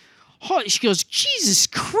 Jesus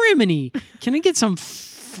criminy, can I get some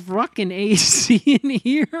fucking AC in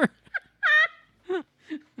here?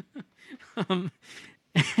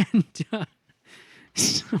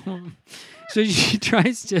 So she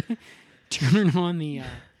tries to turn on the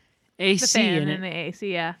AC. The fan and the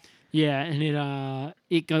AC, yeah. Yeah, and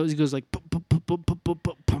it goes like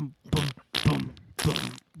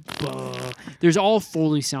there's all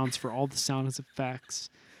Foley sounds for all the sound effects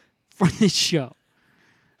for this show.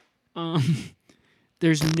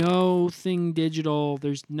 There's nothing digital.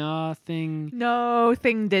 There's nothing.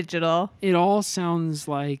 Nothing digital. It all sounds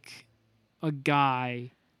like a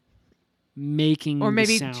guy making or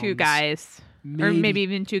maybe the sounds. 2 guys. Or maybe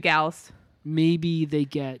even 2 gals. Maybe they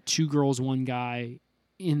get 2 girls, 1 guy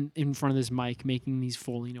in front of this mic making these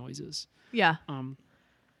Foley noises. Yeah.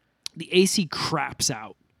 The AC craps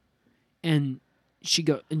out. And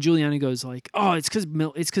Juliana goes like, "Oh, it's because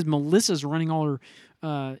Melissa's running all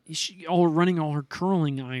her, running all her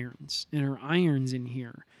curling irons and her irons in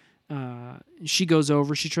here." She goes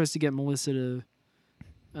over. She tries to get Melissa to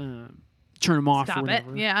turn them off. Stop or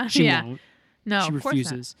whatever. it. Yeah. She yeah. won't. No, she of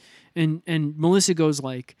refuses. And Melissa goes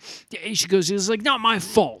like, "It's like not my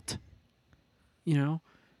fault.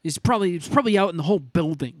 It's probably out in the whole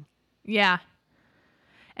building." Yeah.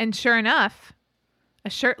 And sure enough, a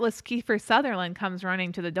shirtless Kiefer Sutherland comes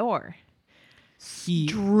running to the door.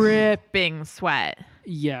 Dripping sweat.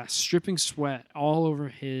 Yeah, dripping sweat all over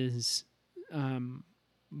his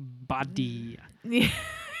body.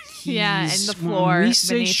 Yeah, and the floor. When we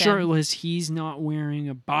say shirtless, him. He's not wearing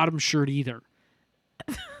a bottom shirt either.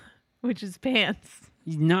 Which is pants.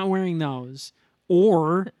 He's not wearing those.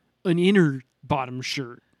 Or an inner bottom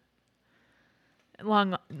shirt.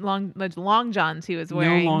 Long johns he was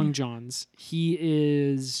wearing. No long johns. He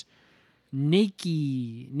is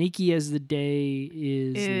naked as the day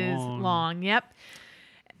is long. Yep.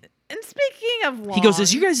 And speaking of long, he goes,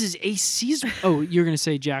 "Is you guys' AC's?" Oh, you're gonna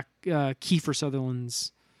say Jack Kiefer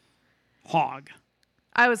Sutherland's hog.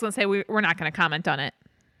 I was gonna say we're not gonna comment on it.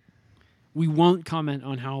 We won't comment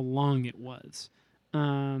on how long it was.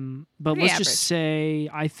 But let's just say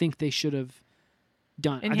I think they should have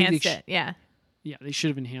done enhanced it. Yeah. Yeah, they should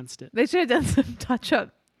have enhanced it. They should have done some touch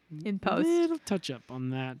up in post. Little touch up on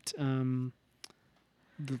that.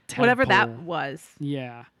 Whatever that was.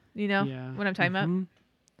 Yeah. You know what I'm talking about?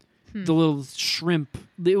 The little shrimp.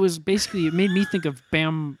 It was basically, it made me think of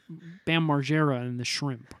Bam Margera and the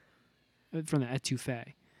shrimp from the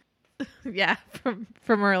etouffee. Yeah, from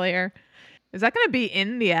earlier. Is that going to be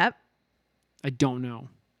in the app? I don't know.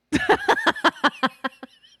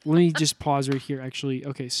 Let me just pause right here. Actually,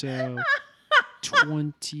 okay, so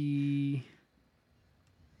 20.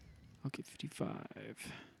 Okay, 55.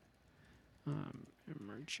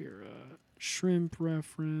 Emergera shrimp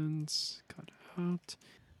reference. Cut out.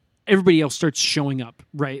 Everybody else starts showing up,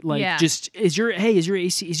 right? Like, just is your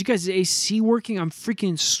AC? Is you guys' AC working? I'm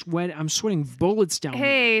freaking sweating. I'm sweating bullets down here.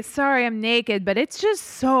 Hey, sorry, I'm naked, but it's just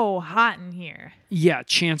so hot in here. Yeah,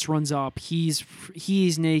 Chance runs up. He's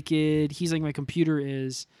naked. He's like, my computer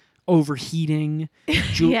is overheating.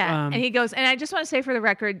 And he goes, and I just want to say for the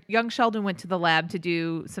record, young Sheldon went to the lab to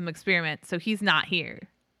do some experiments, so he's not here.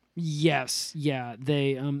 Yes, yeah.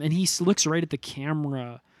 They and he looks right at the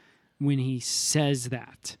camera when he says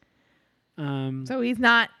that. So he's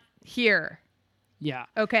not here. Yeah.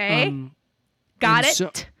 Okay. Got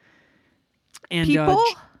it. And people.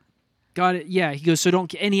 Got it. Yeah. He goes, so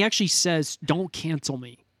don't. And he actually says, "Don't cancel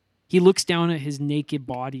me." He looks down at his naked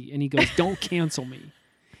body and he goes, "Don't cancel me."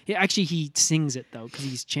 He sings it though because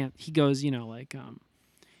he's He goes, you know, like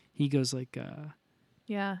he goes like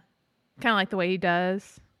yeah, kind of like the way he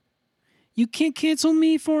does. You can't cancel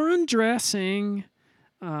me for undressing.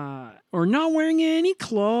 Or not wearing any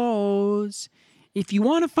clothes. If you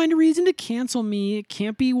want to find a reason to cancel me, it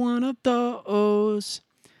can't be one of those.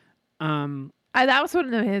 That was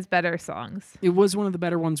one of his better songs. It was one of the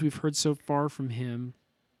better ones we've heard so far from him.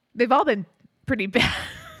 They've all been pretty bad.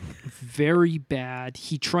 Very bad.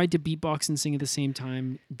 He tried to beatbox and sing at the same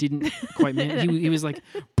time. Didn't quite manage. He was like...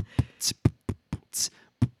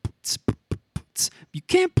 You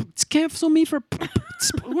can't cancel me for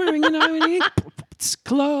wearing any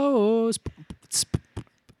clothes.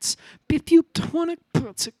 If you want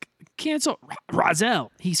to cancel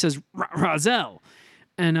Rozelle, he says Rozelle,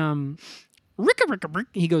 and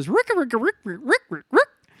he goes Rick,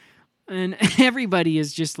 and everybody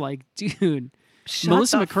is just like, dude.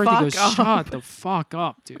 Melissa McCarthy goes, shut the fuck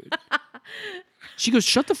up, dude. She goes,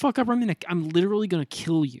 shut the fuck up. I'm literally gonna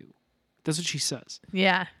kill you. That's what she says.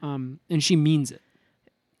 Yeah. And she means it.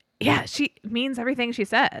 Yeah, she means everything she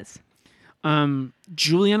says.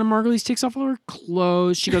 Juliana Margulies takes off all her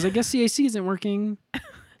clothes. She goes, I guess the AC isn't working.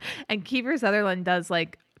 And Kiefer Sutherland does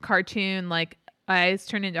like cartoon, like eyes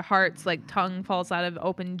turn into hearts, like tongue falls out of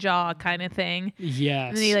open jaw kind of thing. Yes.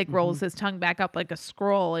 And then he like rolls his tongue back up like a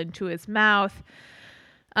scroll into his mouth.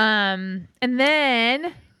 And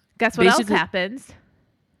then guess what else happens?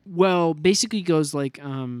 Well, basically goes like,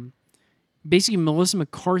 basically Melissa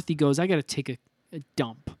McCarthy goes, I got to take a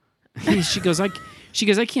dump. She goes, I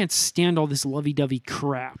can't stand all this lovey-dovey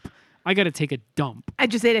crap. I got to take a dump. I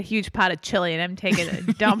just ate a huge pot of chili and I'm taking a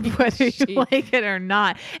dump whether you like it or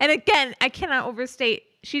not. And again, I cannot overstate,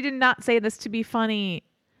 she did not say this to be funny.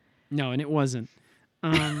 No, and it wasn't.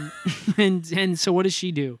 And so what does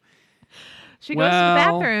she do? She goes to the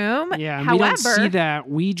bathroom. Yeah, and however, we don't see that.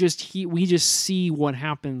 We just see what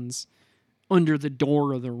happens under the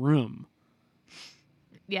door of the room.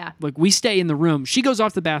 Yeah. Like, we stay in the room. She goes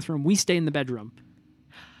off the bathroom. We stay in the bedroom.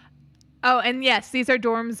 Oh, and yes, these are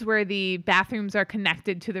dorms where the bathrooms are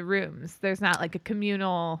connected to the rooms. There's not like a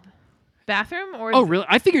communal bathroom or... Oh, really?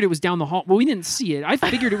 I figured it was down the hall. Well, we didn't see it. I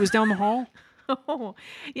figured it was down the hall. Oh,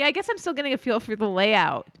 yeah, I guess I'm still getting a feel for the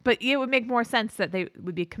layout. But it would make more sense that they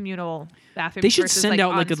would be communal bathrooms. They should versus, send like,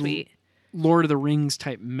 out like ensuite. a Lord of the Rings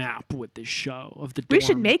type map with this show of the dorm We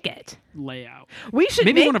should make it. layout. We should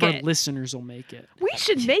Maybe make one of it. our listeners will make it. We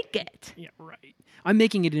should make it. Yeah, right. I'm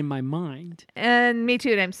making it in my mind. And me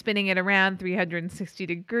too. And I'm spinning it around 360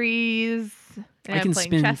 degrees. And I can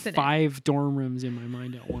spin 5 dorm rooms in my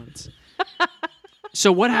mind at once.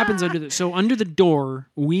 So what happens under the door,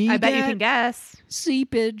 I bet you can guess.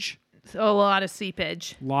 Seepage. A lot of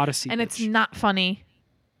seepage. A lot of seepage. And it's not funny.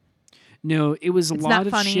 No, it was It's a lot not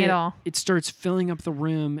of funny shit. at all. It starts filling up the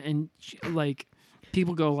room, and like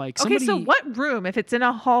people go like, somebody, Okay, so what room? If it's in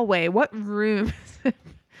a hallway, what room is it?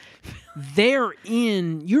 they're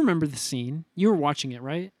in. You remember the scene? You were watching it,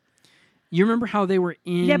 right? You remember how they were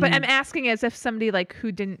in? Yeah, but I'm asking as if somebody like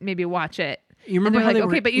who didn't maybe watch it. You remember how like, they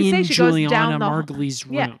okay, were but you in say she goes Juliana down the Margulies'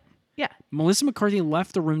 room? Yeah. Yeah. Melissa McCarthy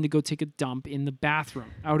left the room to go take a dump in the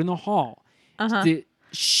bathroom out in the hall. Uh-huh.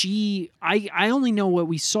 I only know what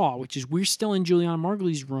we saw, which is we're still in Juliana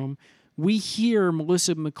Margulies' room. We hear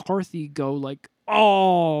Melissa McCarthy go like,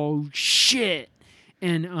 "Oh shit,"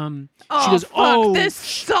 and she goes, fuck, "Oh, this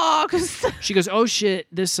sucks." She goes, "Oh shit,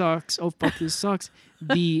 this sucks. Oh fuck, this sucks."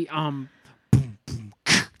 The boom boom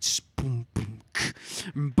boom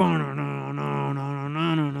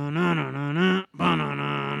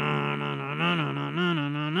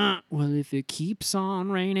well, if it keeps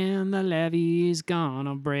on raining, the levee's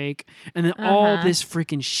gonna break. And then all this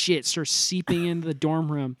freaking shit starts seeping into the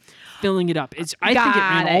dorm room, filling it up. I think it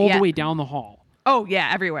ran all the way down the hall. Oh yeah,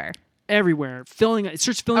 everywhere. everywhere, it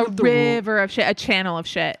starts filling up the river of shit, a channel of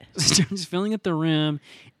shit. Starts filling up the rim,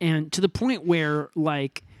 and to the point where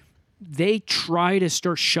like they try to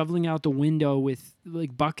start shoveling out the window with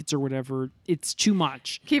like buckets or whatever. It's too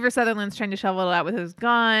much. Kiefer Sutherland's trying to shovel it out with his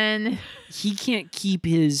gun. He can't keep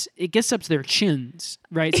it gets up to their chins,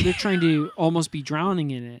 right? So they're trying to almost be drowning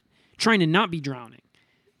in it, trying to not be drowning.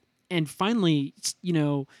 And finally,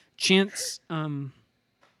 Chance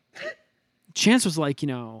was like,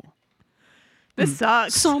 this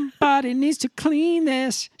sucks. Somebody needs to clean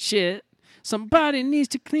this shit. Somebody needs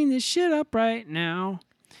to clean this shit up right now.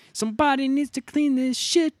 Somebody needs to clean this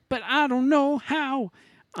shit, but I don't know how.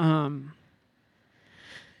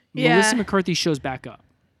 Melissa McCarthy shows back up.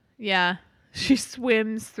 Yeah. She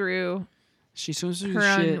swims through her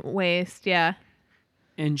own waste, yeah.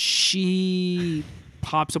 And she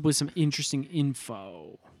pops up with some interesting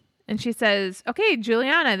info. And she says, okay,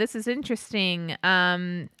 Juliana, this is interesting.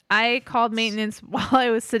 I called maintenance while I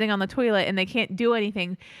was sitting on the toilet, and they can't do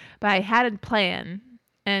anything, but I had a plan.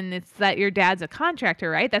 And it's that your dad's a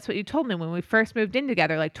contractor, right? That's what you told me when we first moved in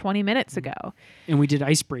together like 20 minutes ago. And we did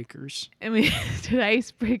icebreakers.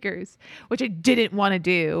 Which I didn't want to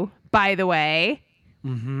do, by the way.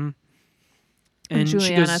 Mm-hmm. And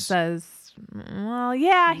Juliana says, well,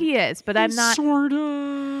 yeah, he is, but I'm not. Sort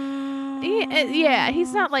of.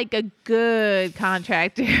 He's not like a good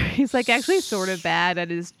contractor. He's like actually sort of bad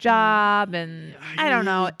at his job. And I don't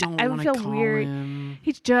know. I would feel weird.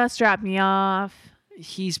 He just dropped me off.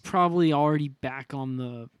 He's probably already back on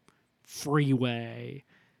the freeway,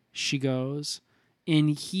 she goes.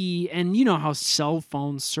 And you know how cell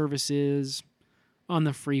phone service is on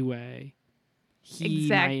the freeway. He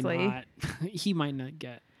might not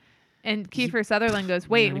get. And Kiefer Sutherland goes,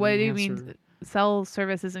 wait, what do you mean cell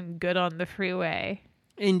service isn't good on the freeway?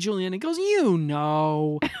 And Juliana goes,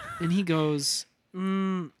 and he goes,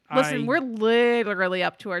 listen, we're literally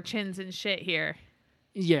up to our chins and shit here.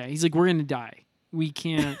 Yeah, he's like, we're going to die. We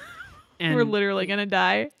can't. And we're literally going to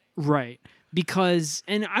die. Right. Because,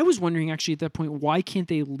 and I was wondering actually at that point, why can't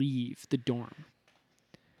they leave the dorm?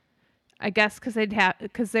 I guess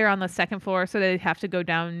because they're on the second floor, so they'd have to go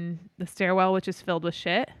down the stairwell, which is filled with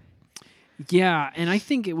shit. Yeah, and I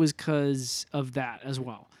think it was because of that as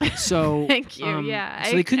well. So thank you. Yeah,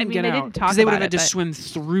 so they couldn't get out because they would have had to swim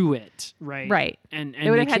through it, right? Right. And they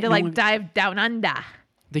would have had to dive down under.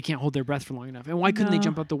 They can't hold their breath for long enough. And why couldn't they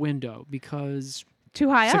jump out the window? Because too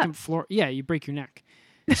high second up. Floor. Yeah, you break your neck.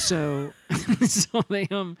 So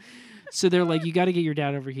so they're like, you got to get your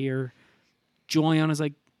dad over here. Juliana's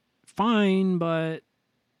like, fine, but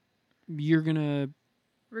you're gonna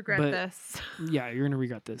regret this. Yeah, you're gonna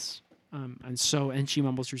regret this. And she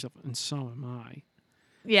mumbles to herself, and so am I.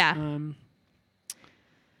 Yeah.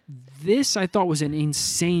 This I thought was an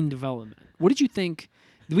insane development. What did you think?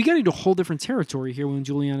 We got into a whole different territory here when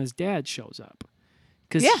Juliana's dad shows up.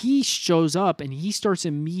 Because he shows up and he starts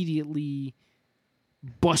immediately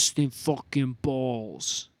busting fucking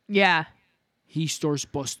balls. Yeah. He starts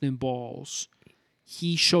busting balls.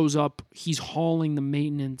 He shows up. He's hauling the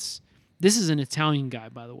maintenance. This is an Italian guy,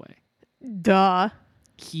 by the way. Duh.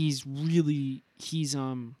 He's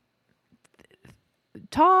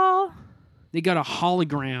tall. They got a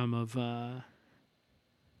hologram of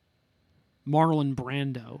Marlon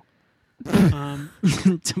Brando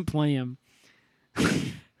to play him.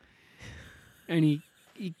 And he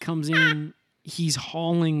comes in, he's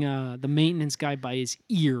hauling the maintenance guy by his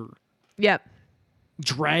ear. Yep.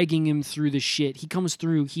 Dragging him through the shit. He comes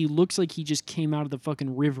through, he looks like he just came out of the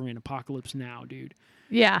fucking river in Apocalypse Now, dude.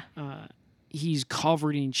 Yeah. He's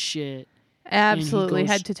covered in shit. Absolutely,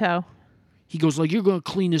 head to toe. He goes like, you're going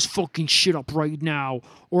to clean this fucking shit up right now,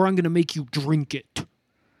 or I'm going to make you drink it.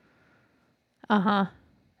 Uh-huh.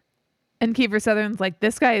 And Kiefer Sutherland's like,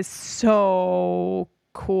 this guy is so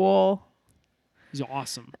cool. He's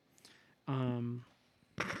awesome.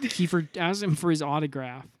 Kiefer asks him for his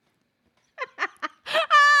autograph.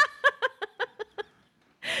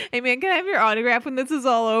 Hey, man, can I have your autograph when this is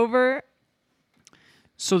all over?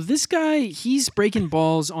 So this guy, he's breaking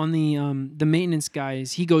balls on the maintenance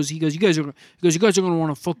guys. He goes, you guys are gonna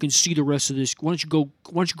want to fucking see the rest of this. Why don't you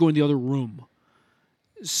go in the other room?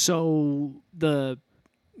 So the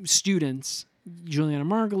students, Juliana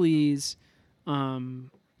Margulies,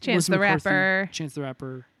 Chance the Rapper,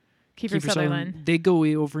 Kiefer Sutherland, they go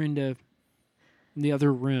over into the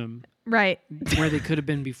other room, right, where they could have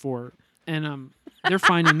been before, and they're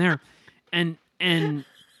fine in there, and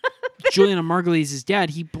Juliana Margulies'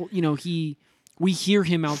 dad, we hear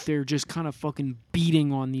him out there just kind of fucking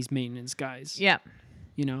beating on these maintenance guys. Yeah.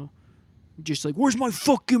 You know? Just like, where's my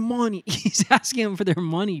fucking money? He's asking them for their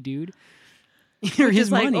money, dude. Here's his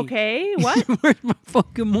money. Okay, what? Where's my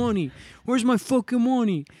fucking money? Where's my fucking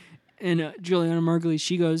money? And Juliana Margulies,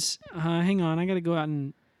 she goes, hang on, I gotta go out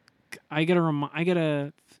and I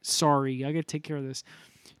gotta take care of this.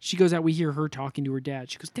 She goes out. We hear her talking to her dad.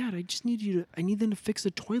 She goes, Dad, I need them to fix the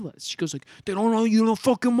toilets. She goes like, they don't owe you no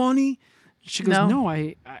fucking money. She goes, no,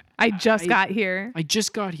 I just got here. I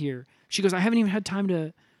just got here. She goes, I haven't even had time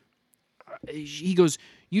to. He goes,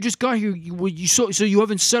 you just got here. So you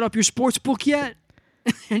haven't set up your sports book yet?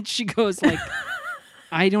 And she goes like,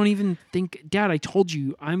 I don't even think, Dad, I told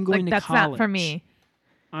you I'm going to that's college. That's not for me.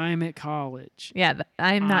 I'm at college. Yeah,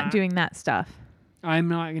 I'm not doing that stuff. I'm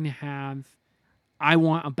not going to have. I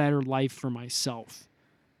want a better life for myself.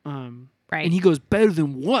 Right. And he goes, better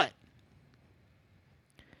than what?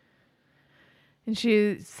 And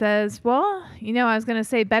she says, well, I was going to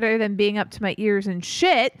say better than being up to my ears in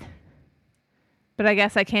shit, but I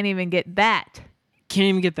guess I can't even get that. Can't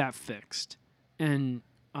even get that fixed. And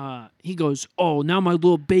he goes, oh, now my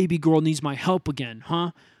little baby girl needs my help again,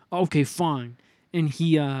 huh? Okay, fine. And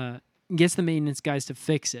he gets the maintenance guys to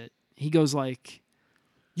fix it. He goes like,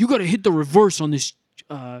 you got to hit the reverse on this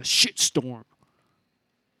shit storm.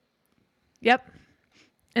 Yep.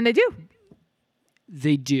 And they do.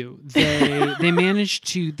 They do. They manage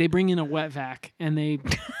to. They bring in a wet vac and they.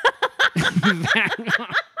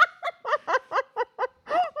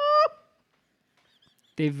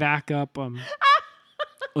 They vac up a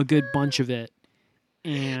good bunch of it,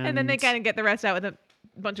 and then they kind of get the rest out with a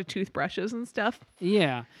bunch of toothbrushes and stuff.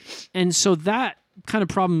 Yeah, and so that kind of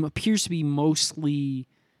problem appears to be mostly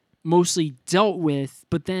dealt with,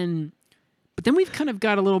 but then we've kind of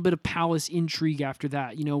got a little bit of palace intrigue after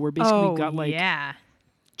that, where basically we've got like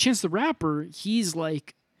Chance the Rapper. He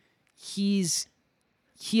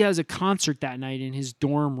has a concert that night in his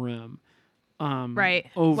dorm room. Right.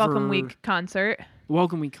 Welcome week concert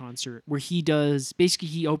where he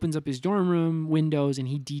opens up his dorm room windows and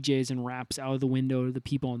he DJs and raps out of the window to the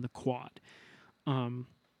people on the quad. And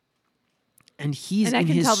I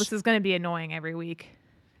can tell this is going to be annoying every week.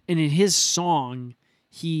 And in his song,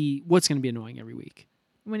 what's going to be annoying every week?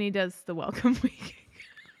 When he does the Welcome Week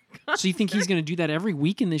concert. So you think he's going to do that every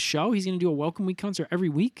week in this show? He's going to do a Welcome Week concert every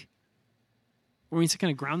week? Or it's a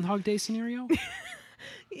kind of Groundhog Day scenario?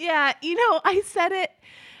 Yeah, I said it,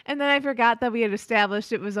 and then I forgot that we had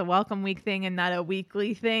established it was a Welcome Week thing and not a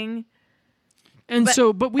weekly thing. And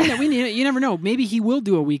but we you never know. Maybe he will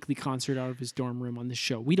do a weekly concert out of his dorm room on this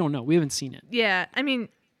show. We don't know. We haven't seen it. Yeah, I mean,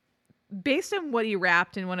 based on what he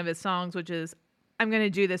rapped in one of his songs, which is, I'm going to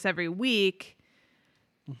do this every week,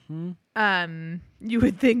 you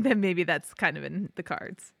would think that maybe that's kind of in the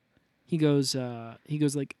cards. He goes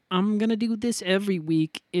like, I'm going to do this every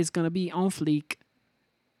week. It's going to be on fleek.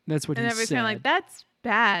 That's what he said. And everybody's kind of like, that's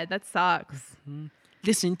bad. That sucks. Mm-hmm.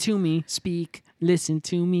 Listen to me speak. Listen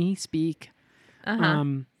to me speak. Uh-huh.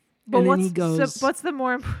 But what's the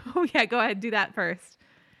more... Oh, yeah, go ahead. Do that first.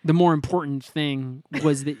 The more important thing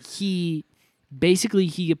was that he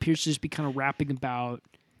appears to just be kind of rapping about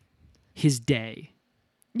his day.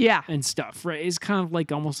 Yeah. And stuff, right? It's kind of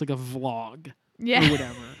like almost like a vlog. Yeah. Or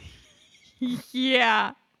whatever.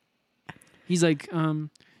 Yeah. He's like,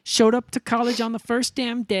 showed up to college on the first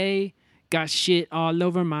damn day, got shit all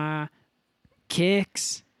over my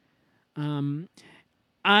kicks.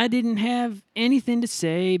 I didn't have anything to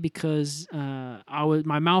say because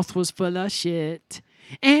my mouth was full of shit.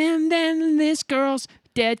 And then this girl's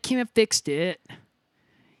dad came and fixed it.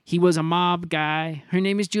 He was a mob guy. Her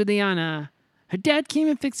name is Juliana. Her dad came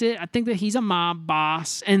and fixed it. I think that he's a mob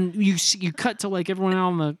boss. And you cut to like everyone out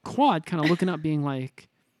on the quad kind of looking up being like,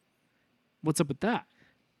 what's up with that?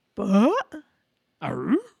 But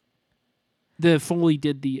the Foley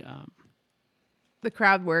did the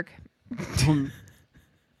crowd work.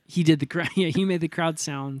 He did the crowd. Yeah, he made the crowd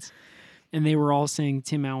sounds, and they were all saying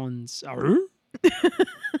Tim Allen's.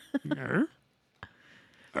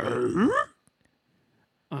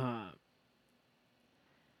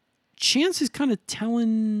 Chance is kind of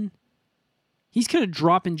telling. He's kind of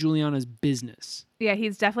dropping Juliana's business. Yeah,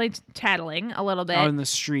 he's definitely tattling a little bit out in the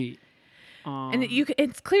street. And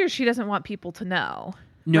it's clear she doesn't want people to know.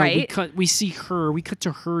 No, right? we see her. We cut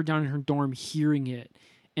to her down in her dorm hearing it,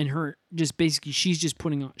 and her just basically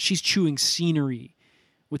she's chewing scenery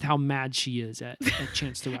with how mad she is at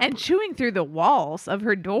Chance the Rapper. And chewing through the walls of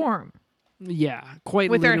her dorm. Yeah, quite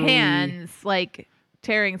with literally, her hands, like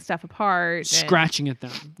tearing stuff apart, scratching at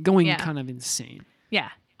them, going kind of insane. Yeah.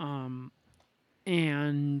 And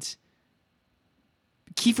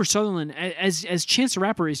Kiefer Sutherland, as Chance the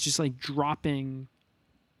Rapper, is just like dropping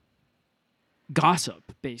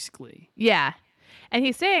gossip, basically. Yeah. And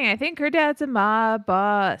he's saying, I think her dad's a mob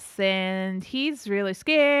boss and he's really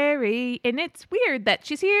scary. And it's weird that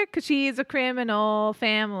she's here because she's a criminal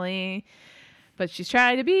family, but she's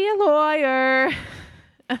trying to be a lawyer.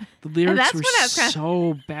 The lyrics were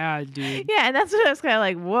so bad, dude. Yeah, and that's what I was kind of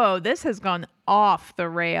like, whoa, this has gone off the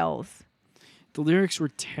rails. The lyrics were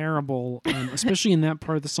terrible, especially in that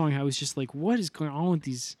part of the song. I was just like, what is going on with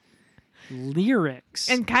these lyrics?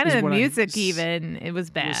 And kind of the music even, it was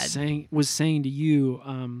bad. Was saying to you,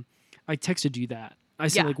 I texted you that. I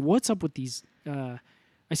said, like, what's up with these? I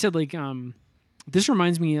said, like, this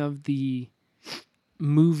reminds me of the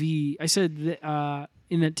movie. I said,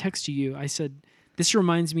 in that text to you, I said, this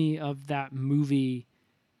reminds me of that movie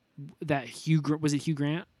that was it Hugh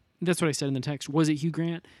Grant? That's what I said in the text. Was it Hugh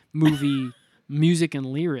Grant? Movie, music and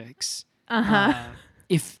lyrics.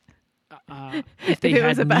 If they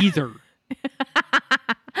had neither.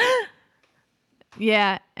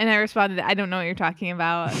 Yeah, and I responded, I don't know what you're talking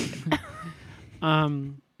about.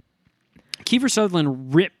 Kiefer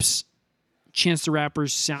Sutherland rips Chance the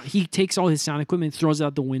Rapper's sound. He takes all his sound equipment and throws it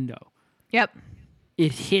out the window. Yep.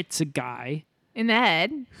 It hits a guy in the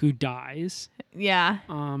head who dies. Yeah.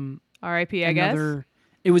 R.I.P. I guess.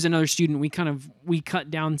 It was another student. We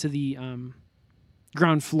cut down to the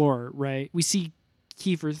ground floor, right? We see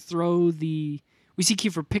Kiefer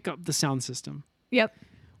pick up the sound system. Yep.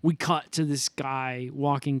 We cut to this guy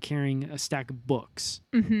walking carrying a stack of books.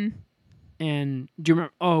 Mm-hmm. And do you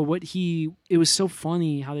remember? It was so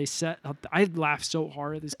funny how they set up. I laughed so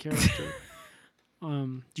hard at this character.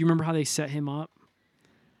 Do you remember how they set him up?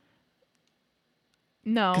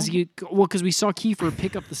 No. Because we saw Kiefer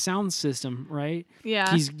pick up the sound system, right?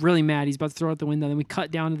 Yeah. He's really mad. He's about to throw out the window. Then we cut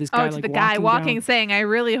down to this guy. The guy walking saying, I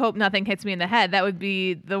really hope nothing hits me in the head. That would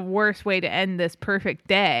be the worst way to end this perfect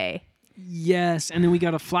day. Yes. And then we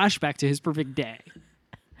got a flashback to his perfect day.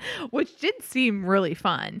 Which did seem really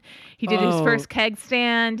fun. He did his first keg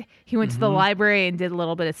stand. He went to the library and did a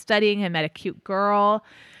little bit of studying and met a cute girl.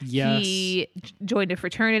 Yes. He joined a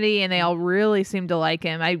fraternity and they all really seemed to like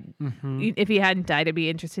him. If he hadn't died, I'd be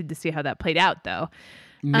interested to see how that played out, though.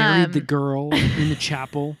 Married the girl in the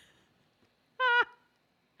chapel.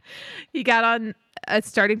 He got on a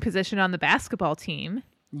starting position on the basketball team.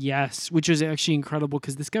 Yes, which was actually incredible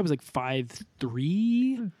because this guy was like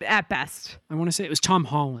 5'3" at best. I want to say it was Tom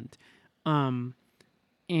Holland, and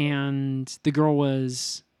the girl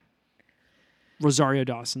was Rosario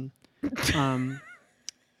Dawson.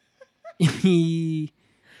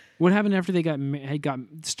 What happened after they got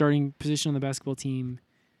starting position on the basketball team?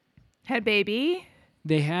 Had baby.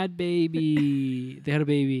 They had baby. They had a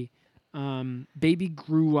baby. Baby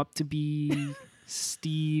grew up to be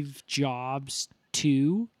Steve Jobs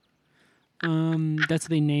 2. That's what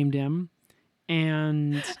they named him.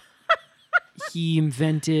 And he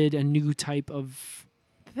invented a new type of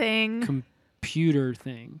computer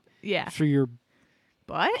thing. Yeah. For your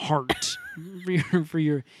heart.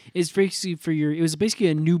 It was basically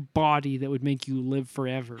a new body that would make you live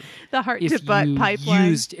forever. The heart to butt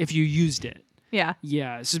pipeline. If you used it. Yeah.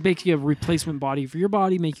 Yeah. It's just basically a replacement body for your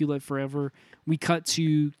body, make you live forever. We cut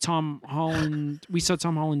to Tom Holland. We saw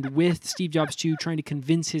Tom Holland with Steve Jobs 2 trying to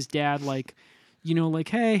convince his dad,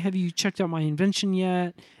 hey, have you checked out my invention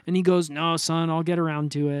yet? And he goes, no, son, I'll get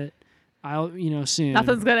around to it. Soon.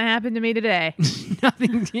 Nothing's going to happen to me today.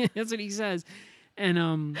 Nothing. Yeah, that's what he says. And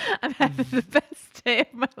I'm having the best day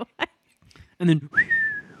of my life. And then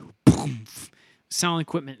boom, sound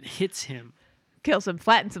equipment hits him. Kills him,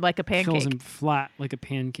 flattens him like a pancake. Kills him flat like a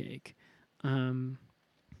pancake.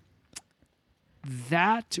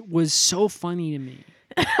 That was so funny to me.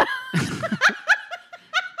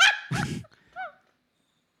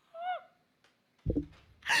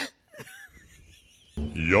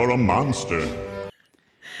 You're a monster.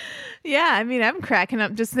 Yeah, I mean, I'm cracking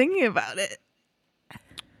up just thinking about it.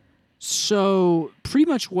 So pretty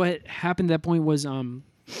much what happened at that point was,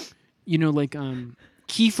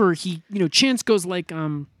 Kiefer, Chance goes like,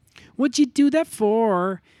 what'd you do that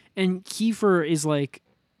for? And Kiefer is like,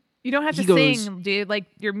 you don't have to sing, dude. Like,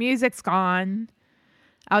 your music's gone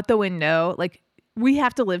out the window. Like, we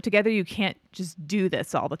have to live together. You can't just do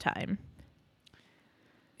this all the time.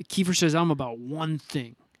 Kiefer says, I'm about one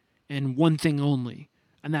thing and one thing only.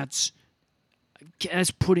 And that's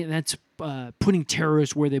putting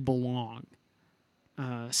terrorists where they belong.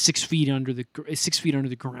 6 feet under the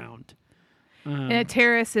ground. And a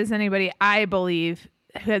terrorist is anybody, I believe,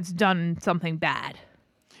 who has done something bad.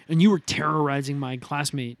 And you were terrorizing my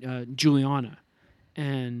classmate, Juliana.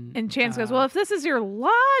 And Chance goes, well, if this is your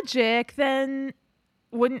logic, then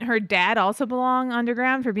wouldn't her dad also belong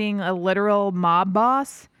underground for being a literal mob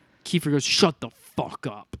boss? Kiefer goes, shut the fuck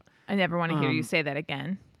up. I never want to hear you say that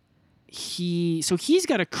again. He's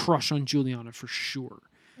got a crush on Juliana for sure.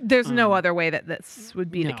 There's no other way that this would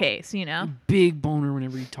be the case, you know? Big boner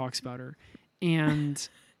whenever he talks about her. And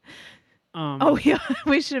yeah,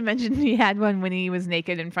 we should have mentioned he had one when he was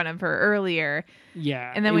naked in front of her earlier.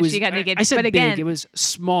 Yeah. And then when she got naked, I said but again, big, it was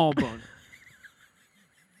small boner.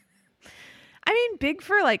 I mean, big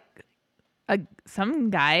for like some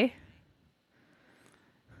guy.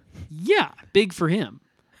 Yeah, big for him.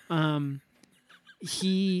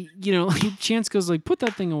 He, Chance goes like, put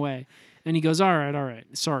that thing away. And he goes, all right.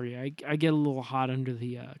 Sorry, I get a little hot under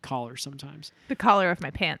the collar sometimes. The collar of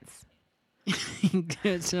my pants.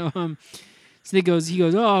 So he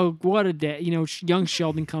goes, oh, what a day. Young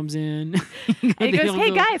Sheldon comes in. And he goes,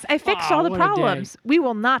 hey, guys, I fixed all the problems. We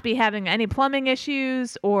will not be having any plumbing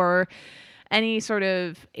issues or any sort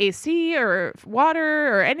of AC or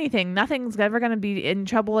water or anything. Nothing's ever going to be in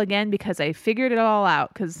trouble again because I figured it all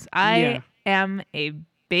out because I am a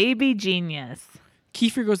baby genius.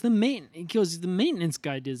 Kiefer goes, the maintenance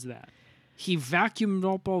guy does that. He vacuumed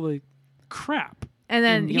up all the crap. And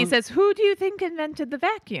then he says, who do you think invented the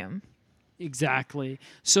vacuum? Exactly.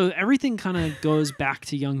 So everything kind of goes back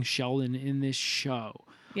to young Sheldon in this show.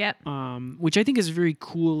 Yep. Which I think is a very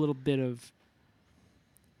cool little bit of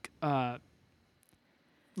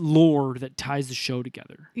lore that ties the show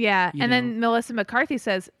together. Yeah. And then Melissa McCarthy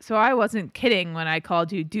says, so I wasn't kidding when I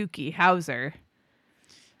called you Dookie Howser.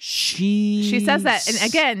 She says that, and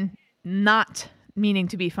again, not meaning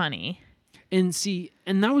to be funny. And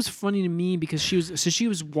that was funny to me because she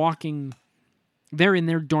was walking. They're in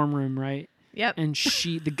their dorm room, right? Yep. And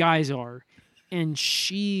the guys are, and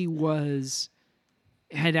she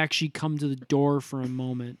had actually come to the door for a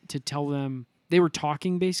moment to tell them they were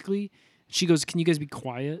talking. Basically, she goes, "Can you guys be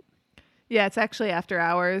quiet?" Yeah, it's actually after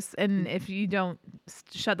hours, and if you don't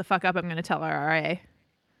shut the fuck up, I'm going to tell RRA.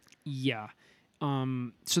 Yeah.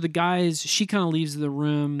 So the guys, she kind of leaves the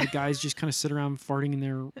room. The guys just kind of sit around farting in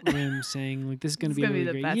their room saying like, this is going to be a really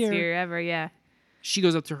the great best year ever. Yeah. She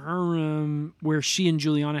goes up to her room where she and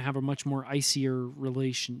Juliana have a much more icier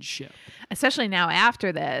relationship. Especially now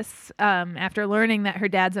after this, after learning that her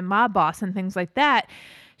dad's a mob boss and things like that,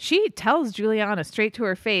 she tells Juliana straight to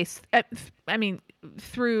her face.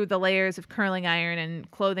 Through the layers of curling iron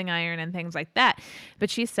and clothing iron and things like that.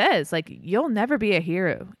 But she says, like, you'll never be a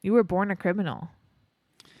hero. You were born a criminal.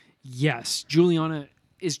 Yes. Juliana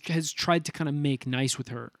has tried to kind of make nice with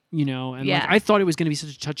her, and yeah. like, I thought it was going to be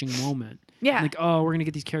such a touching moment. Yeah. Like, oh, we're going to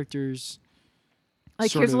get these characters.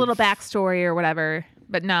 Like, here's a little backstory or whatever.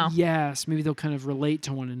 But no. Yes. Maybe they'll kind of relate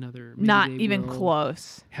to one another. Maybe not even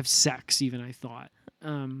close. Have sex, even, I thought.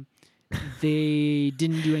 They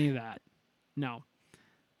didn't do any of that. No.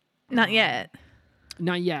 Not yet.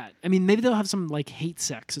 Not yet. I mean, maybe they'll have some like hate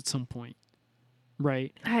sex at some point,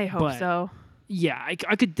 right? I hope so. Yeah, I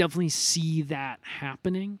could definitely see that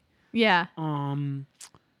happening. Yeah.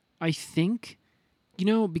 I think,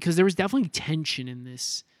 because there was definitely tension in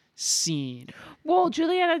this scene. Well,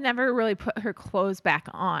 Juliana never really put her clothes back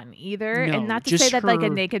on either. No, and not to say that like a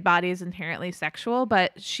naked body is inherently sexual,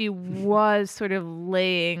 but she was sort of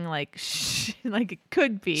laying like it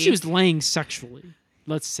could be. She was laying sexually,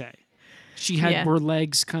 let's say. She had her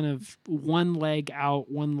legs kind of one leg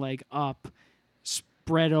out, one leg up,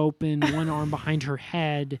 spread open, one arm behind her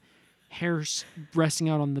head, hair resting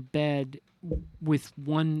out on the bed with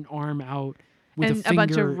one arm out. With and a finger,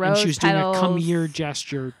 bunch of rose and she was petals. doing a come here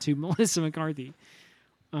gesture to Melissa McCarthy.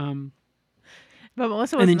 But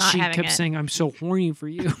Melissa was not having it. And then she kept saying, "I'm so horny for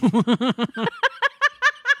you."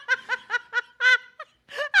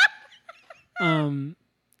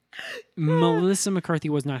 Melissa McCarthy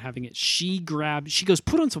was not having it. She goes,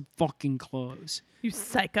 "Put on some fucking clothes." You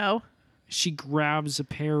psycho. She grabs a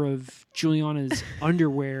pair of Juliana's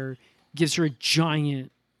underwear, gives her a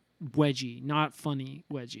giant wedgie, not funny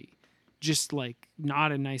wedgie. Just like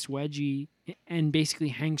not a nice wedgie, and basically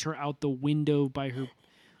hangs her out the window by her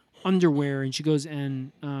underwear. And she goes like,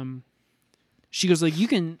 you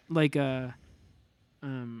can like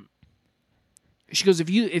she goes,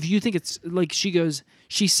 if you think it's like,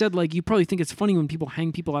 she said like, you probably think it's funny when people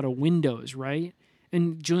hang people out of windows, right?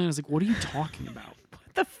 And Juliana's like, what are you talking about?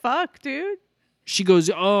 What the fuck, dude? She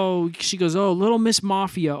goes, oh, little Miss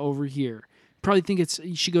Mafia over here. Probably think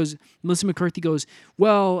Melissa McCarthy goes,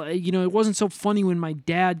 well, it wasn't so funny when my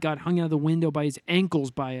dad got hung out of the window by his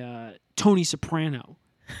ankles by Tony Soprano.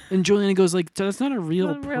 And Juliana goes like, that's not a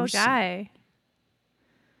real person. Real guy.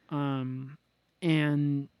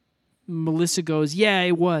 And Melissa goes, yeah,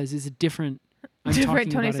 it was. It's a different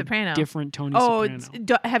Tony Soprano. Different Tony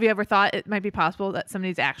Soprano. Have you ever thought it might be possible that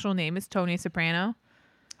somebody's actual name is Tony Soprano?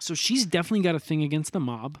 So she's definitely got a thing against the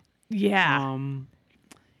mob. Yeah.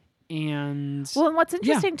 And what's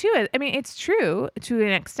interesting too is, I mean, it's true to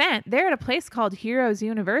an extent. They're at a place called Heroes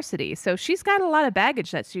University, so she's got a lot of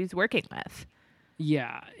baggage that she's working with.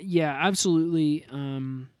 Yeah, absolutely.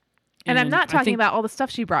 And I'm not talking about all the stuff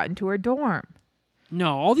she brought into her dorm.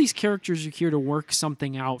 No, all these characters are here to work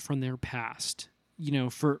something out from their past,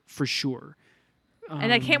 for sure.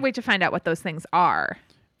 And I can't wait to find out what those things are.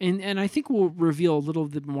 And I think we'll reveal a little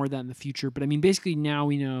bit more of that in the future. But I mean, basically now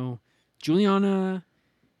we know Juliana,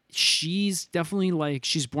 she's definitely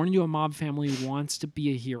she's born into a mob family, wants to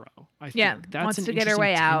be a hero. I think that's wants to get her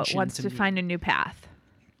way out, wants to find a new path.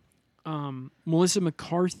 Melissa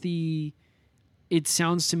McCarthy, it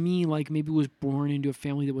sounds to me like maybe was born into a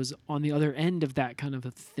family that was on the other end of that kind of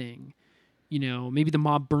a thing. Maybe the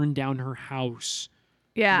mob burned down her house.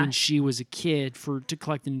 Yeah. When she was a kid to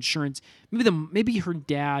collect insurance. Maybe her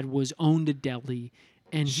dad owned a deli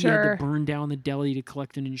and he had to burn down the deli to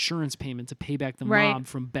collect an insurance payment to pay back the mob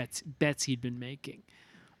from bets he'd been making.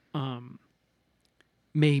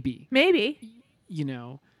 Maybe. She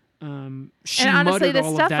and honestly, muttered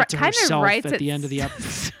all of that to herself at the end of the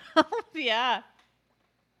episode. Yeah.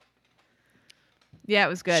 Yeah, it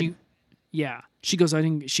was good. She goes,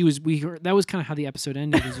 we heard, that was kind of how the episode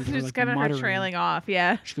ended. Just kind of her trailing off,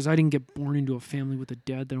 yeah. She goes, I didn't get born into a family with a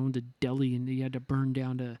dad that owned a deli and he had to burn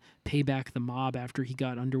down to pay back the mob after he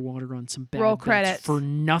got underwater on some bad bets credits for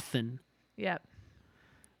nothing. Yep.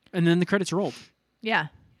 And then the credits rolled. Yeah.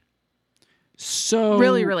 So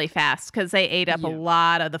really, really fast because they ate up a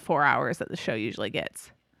lot of the 4 hours that the show usually gets.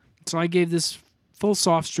 So I gave this full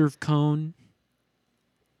soft serve cone.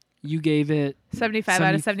 You gave it 75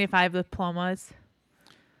 out of 75 diplomas.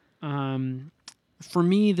 For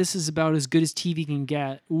me, this is about as good as TV can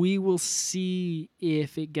get. We will see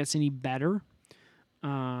if it gets any better.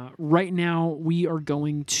 Right now, we are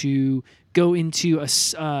going to go into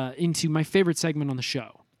into my favorite segment on the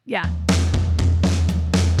show. Yeah.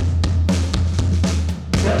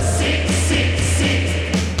 The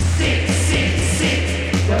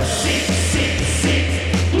 666. The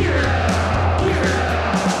 666 hero.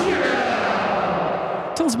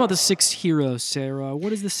 Tell us about the sixth hero, Sarah.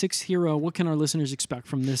 What is the sixth hero? What can our listeners expect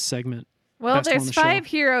from this segment? Well, there's 5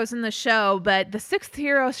 heroes in the show, but the sixth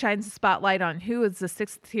hero shines the spotlight on who is the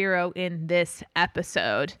sixth hero in this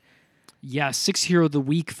episode. Yeah, sixth hero of the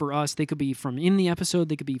week for us. They could be from in the episode.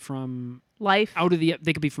 They could be from life.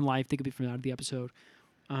 They could be from life. They could be from out of the episode.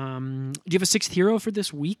 Do you have a sixth hero for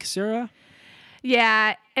this week, Sarah?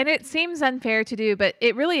 Yeah, and it seems unfair to do, but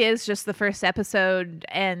it really is just the first episode,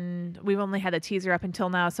 and we've only had a teaser up until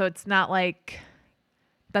now, so it's not like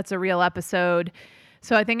that's a real episode.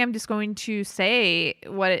 So I think I'm just going to say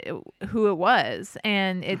who it was,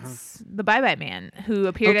 and it's the Bye Bye Man who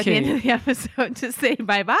appeared at the end of the episode to say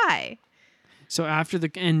bye-bye. So after the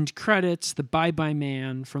end credits, the Bye Bye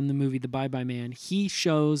Man from the movie The Bye Bye Man, he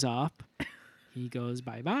shows up. He goes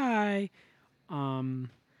bye-bye.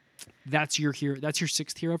 That's your hero. That's your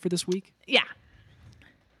sixth hero for this week? Yeah.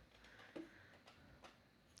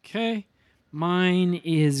 Okay. Mine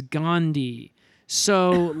is Gandhi.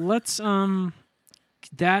 So let's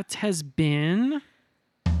that has been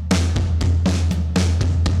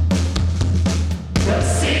the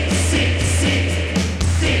 666.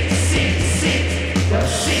 666. The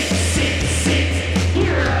 666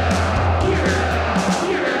 hero.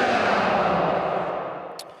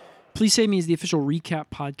 Please Save Me is the official recap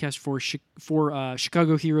podcast for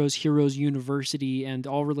Chicago Heroes University, and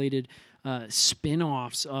all related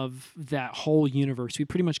spin-offs of that whole universe. We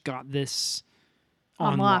pretty much got this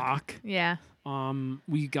on lock. Yeah.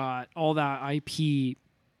 We got all that IP.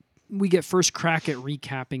 We get first crack at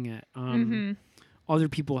recapping it. Other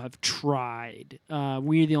people have tried.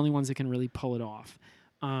 We're the only ones that can really pull it off.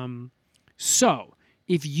 So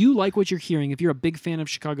if you like what you're hearing, if you're a big fan of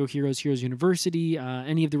Chicago Heroes University,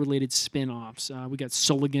 any of the related spin-offs, we got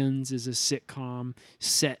Sulligan's is a sitcom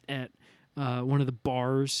set at one of the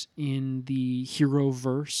bars in the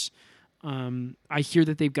Heroverse. I hear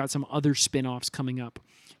that they've got some other spin-offs coming up.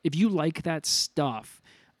 If you like that stuff,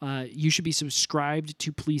 you should be subscribed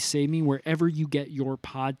to Please Save Me wherever you get your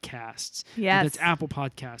podcasts. Yes. That's Apple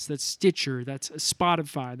Podcasts, that's Stitcher, that's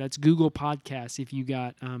Spotify, that's Google Podcasts. If you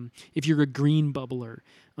got, if you're a green bubbler,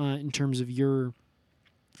 in terms of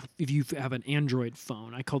if you have an Android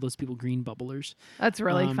phone, I call those people green bubblers. That's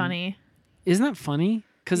really funny. Isn't that funny?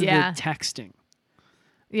 Because of the texting.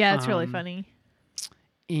 Yeah, it's really funny.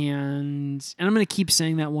 And I'm going to keep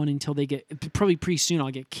saying that one until they get, probably pretty soon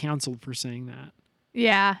I'll get canceled for saying that.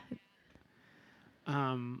 Yeah.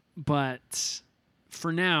 But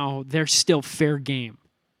for now, they're still fair game.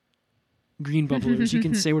 Green bubblers. You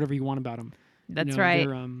can say whatever you want about them. That's right.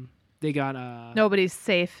 They got Nobody's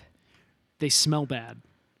safe. They smell bad.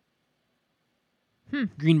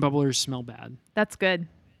 Green bubblers smell bad. That's good.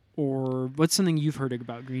 Or what's something you've heard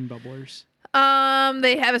about green bubblers?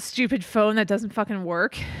 They have a stupid phone that doesn't fucking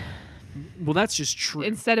work. Well, that's just true.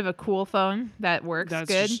 Instead of a cool phone that works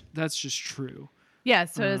good. That's just true. Yeah,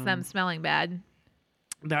 so is them smelling bad.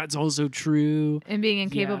 That's also true. And being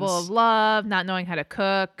incapable of love, not knowing how to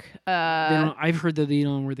cook. I've heard that they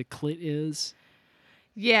don't know where the clit is.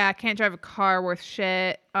 Yeah, can't drive a car worth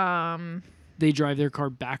shit. They drive their car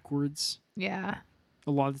backwards. Yeah.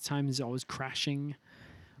 A lot of the time is always crashing.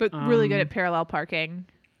 But really good at parallel parking.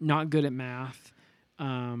 Not good at math.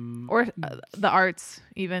 Or the arts,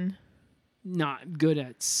 even. Not good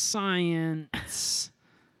at science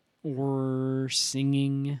or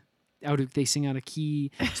singing. They sing out of key.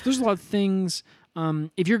 So there's a lot of things.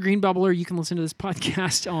 If you're a green bubbler, you can listen to this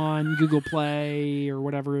podcast on Google Play or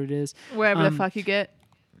whatever it is. Wherever the fuck you get.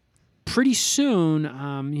 Pretty soon,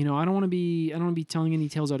 I don't want to be telling any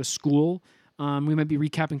tales out of school. We might be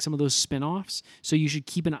recapping some of those spin-offs. So you should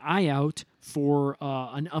keep an eye out for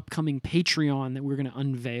an upcoming Patreon that we're going to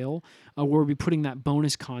unveil, where we'll be putting that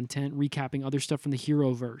bonus content, recapping other stuff from the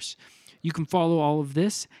Heroverse. You can follow all of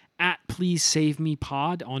this at Please Save Me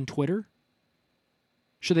Pod on Twitter.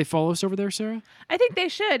 Should they follow us over there, Sarah? I think they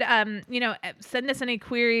should. Send us any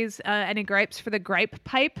queries, any gripes for the gripe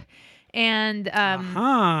pipe. And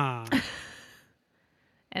and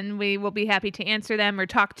we will be happy to answer them or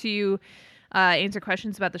talk to you, answer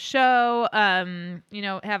questions about the show.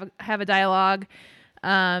 Have a dialogue.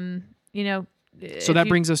 So that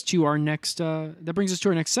brings us to our next.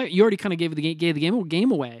 segment. You already kind of gave the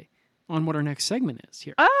game away on what our next segment is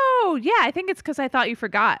here. Oh yeah, I think it's because I thought you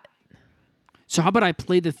forgot. So how about I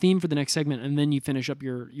play the theme for the next segment and then you finish up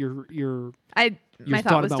your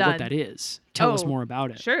thought about what that is. Tell us more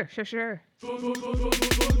about it. Sure.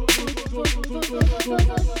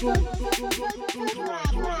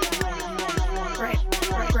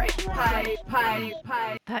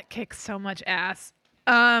 That kicks so much ass.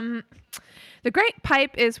 The Great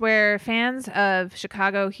Pipe is where fans of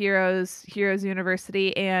Chicago Heroes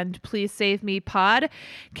University, and Please Save Me Pod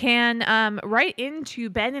can write into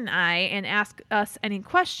Ben and I and ask us any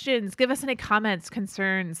questions, give us any comments,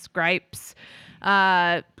 concerns, gripes,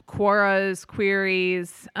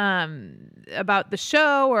 queries about the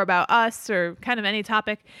show or about us or kind of any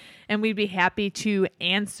topic, and we'd be happy to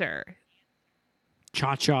answer.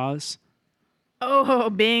 Cha-chas.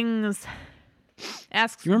 Oh, Bings.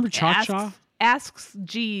 Asks. You remember Cha-cha? Asks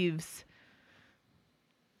Jeeves.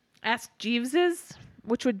 Ask Jeeves's,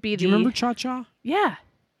 which would be Do you remember Cha-cha? Yeah.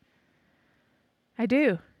 I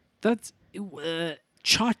do. That's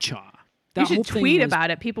Cha-cha. You should tweet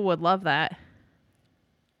about it. People would love that.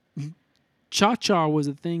 Cha-cha was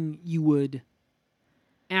a thing you would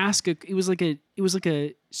ask. It was like a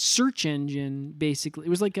search engine, basically. It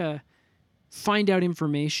was like a find out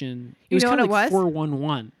information. It was kind of like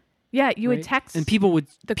 411. Yeah, you would text and people would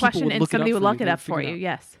the question and somebody would look it up for you.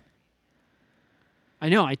 Yes. I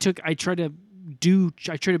know. I tried to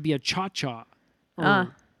be a cha-cha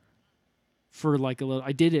for like a little.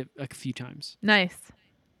 I did it like a few times. Nice.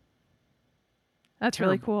 That's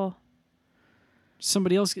really cool.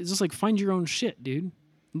 Somebody else, it's just like find your own shit, dude.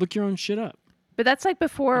 Look your own shit up. But that's like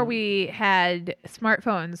before we had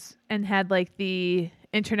smartphones and had like the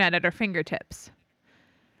internet at our fingertips.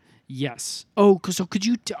 Yes. Oh, so could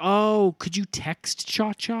you text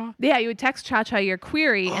Cha-cha? Yeah, you would text Cha-cha your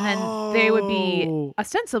query, and then they would be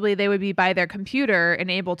ostensibly by their computer and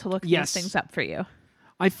able to look these things up for you.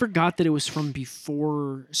 I forgot that it was from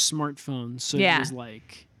before smartphones, so it was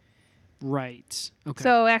like, right. Okay.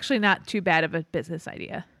 So actually, not too bad of a business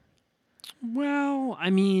idea. Well,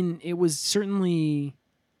 I mean, it was certainly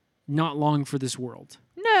not long for this world.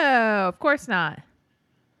 No, of course not.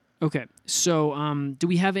 Okay, so do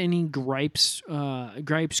we have any gripes,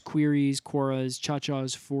 queries, Quoras,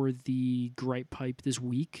 Cha-chas for the gripe pipe this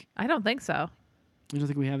week? I don't think so. I don't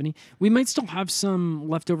think we have any. We might still have some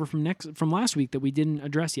left over from last week that we didn't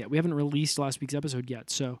address yet. We haven't released last week's episode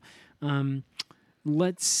yet, so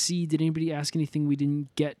let's see. Did anybody ask anything we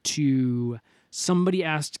didn't get to? Somebody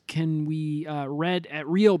asked, can we, Red at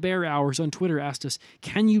Real Bear Hours on Twitter asked us,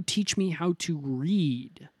 can you teach me how to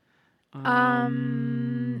read?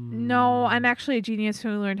 No, I'm actually a genius who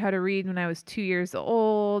learned how to read when I was 2 years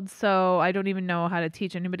old, so I don't even know how to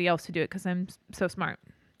teach anybody else to do it because I'm so smart.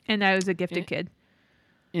 And I was a gifted kid.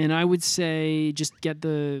 And I would say just get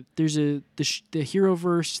the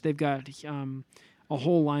Heroverse. They've got a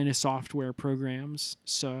whole line of software programs.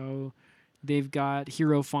 So they've got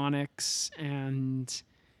Herophonics and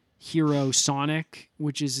Hero Sonic,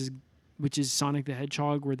 which is which is Sonic the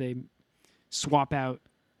Hedgehog, where they swap out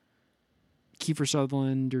Kiefer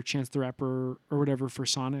Sutherland or Chance the Rapper or whatever for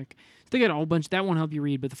Sonic. So they got a whole bunch. That won't help you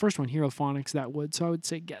read, but the first one, Hero Phonics, that would. So I would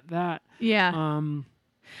say get that. Yeah.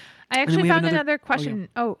 I actually found another question.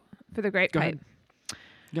 Oh, for the Great Go Pipe. ahead.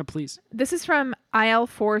 Yeah, please. This is from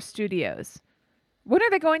IL4 Studios. When are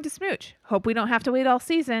they going to smooch? Hope we don't have to wait all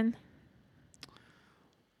season.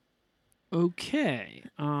 Okay.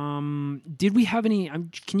 Did we have any?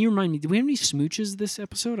 Can you remind me? Did we have any smooches this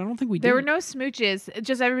episode? I don't think we did. There were no smooches.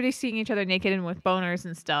 Just everybody seeing each other naked and with boners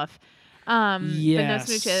and stuff. Yes. But no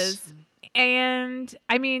smooches. And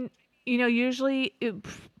I mean, usually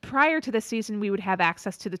prior to this season, we would have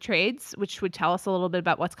access to the trades, which would tell us a little bit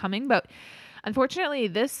about what's coming. But unfortunately,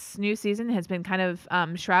 this new season has been kind of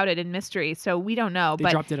shrouded in mystery, so we don't know. They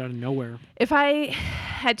dropped it out of nowhere. If I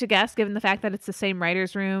had to guess, given the fact that it's the same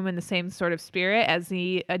writer's room and the same sort of spirit as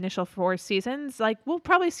the initial 4 seasons, we'll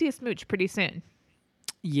probably see a smooch pretty soon.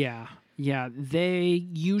 Yeah. They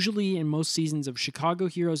usually, in most seasons of Chicago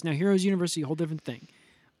Heroes, now Heroes University, a whole different thing.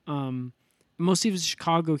 Most of the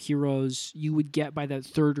Chicago Heroes, you would get by that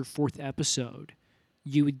 3rd or 4th episode,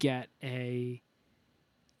 you would get a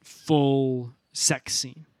full sex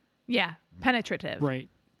scene. Yeah, penetrative. Right.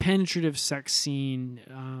 Penetrative sex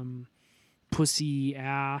scene, pussy,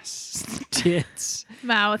 ass, tits,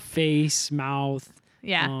 mouth, face, mouth.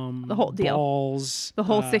 Yeah, the whole deal. Balls. The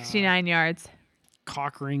whole 69 yards.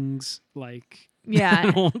 Cock rings,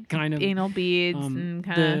 yeah, kind of anal beads and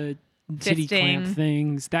kind of the titty clamp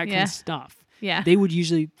things, that kind of stuff. Yeah. They would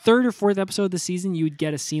usually 3rd or 4th episode of the season, you would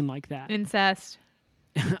get a scene like that. Incest.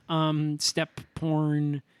 Step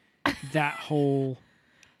porn, that whole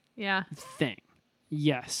thing.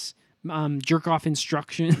 Yes. Jerk off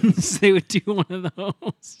instructions. They would do one of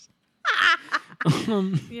those.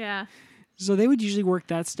 Yeah. So they would usually work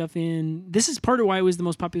that stuff in. This is part of why it was the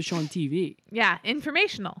most popular show on TV. Yeah,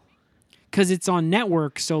 informational. Because it's on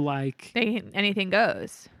network, so anything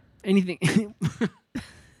goes. Anything.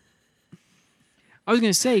 I was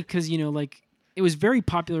going to say, because, it was very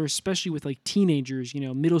popular, especially with teenagers,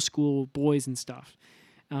 middle school boys and stuff.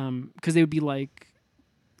 Because they would be their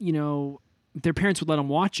parents would let them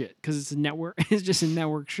watch it because it's a network. It's just a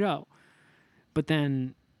network show. But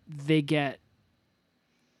then they get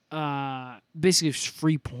basically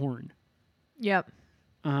free porn. Yep.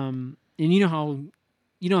 And you know how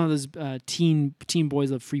those teen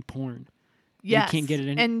boys love free porn. Yes. You can't get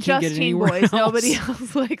it and just teen boys. Else. Nobody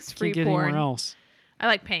else likes free can't get porn. Anywhere else. I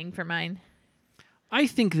like paying for mine. I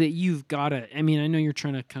think that you've got to. I mean, I know you're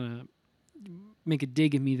trying to kind of make a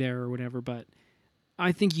dig at me there or whatever, but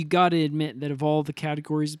I think you got to admit that of all the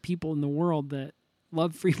categories of people in the world that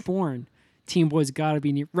love free porn, teen boys got to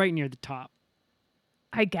be right near the top.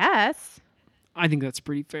 I guess. I think that's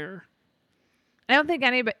pretty fair. I don't think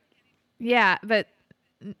anybody. Yeah, but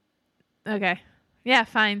okay. Yeah,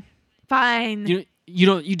 fine.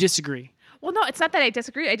 You disagree. Well, no, it's not that I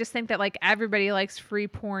disagree. I just think that everybody likes free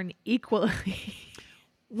porn equally.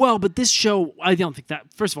 Well, but this show, I don't think that.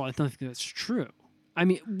 First of all, I don't think that's true. I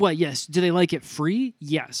mean, yes. Do they like it free?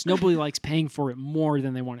 Yes. Nobody likes paying for it more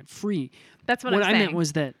than they want it free. That's what I'm saying. What I meant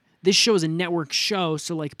was that this show is a network show,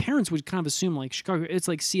 so parents would kind of assume Chicago, it's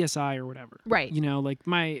like CSI or whatever, right?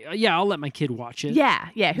 I'll let my kid watch it.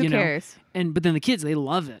 Yeah. Who cares? But then the kids, they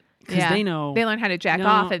love it. Because they know they learn how to jack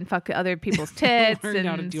off and fuck other people's tits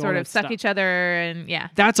and sort of suck each other and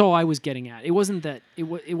That's all I was getting at. It wasn't that.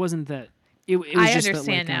 It wasn't that. It was I just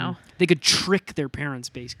understand that, now. They could trick their parents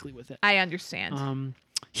basically with it. I understand.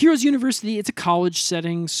 Heroes University, it's a college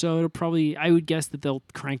setting, so it'll probably. I would guess that they'll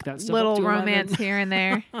crank that stuff. Little up to romance 11. here and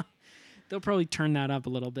there. They'll probably turn that up a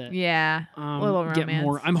little bit. Yeah, little romance. Get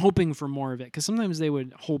more. I'm hoping for more of it because sometimes they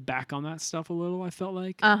would hold back on that stuff a little. I felt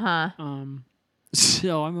like.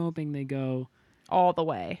 So I'm hoping they go all the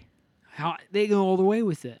way. They go all the way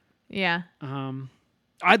with it. Yeah.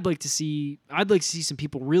 I'd like to see some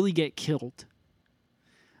people really get killed.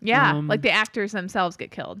 Yeah, the actors themselves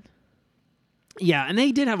get killed. Yeah, and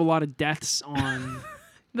they did have a lot of deaths on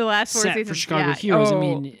the last 4 seasons for Chicago Heroes. I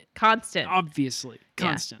mean, constant. Obviously,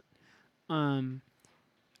 constant. Yeah.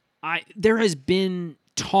 There has been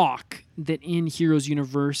talk that in Heroes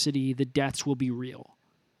University the deaths will be real.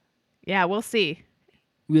 Yeah, we'll see.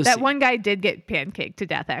 One guy did get pancaked to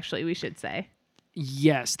death, actually, we should say.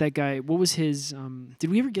 Yes, that guy. What was his... did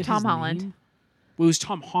we ever get Tom his Holland. name? Well, it was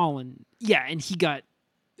Tom Holland. Yeah, and he got...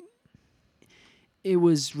 It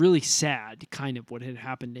was really sad, kind of, what had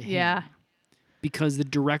happened to him. Yeah. Because the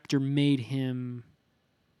director made him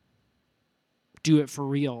do it for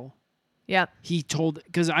real. Yep. He told...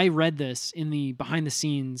 Because I read this in the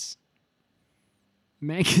behind-the-scenes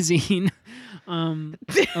magazine.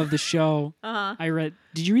 of the show. I read.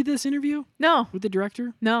 Did you read this interview? No. With the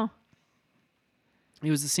director? No. It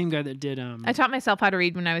was the same guy that did. I taught myself how to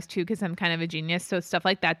read when I was 2 because I'm kind of a genius. So stuff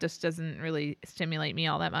like that just doesn't really stimulate me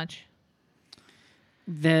all that much.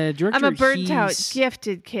 The director. I'm a burnt out,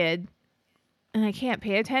 gifted kid, and I can't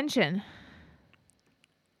pay attention.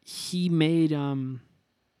 He made Tom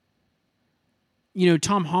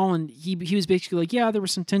Holland. He was basically like, yeah, there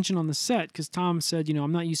was some tension on the set because Tom said,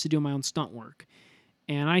 I'm not used to doing my own stunt work,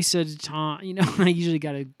 and I said to Tom, I usually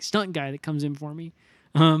got a stunt guy that comes in for me,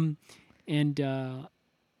 and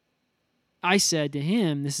I said to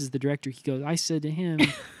him, this is the director. He goes, I said to him,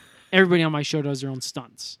 everybody on my show does their own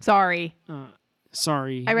stunts. Sorry.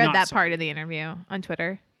 Sorry. I read that part of the interview on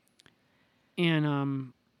Twitter.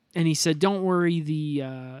 And he said, don't worry,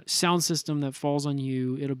 the sound system that falls on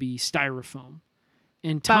you, it'll be styrofoam.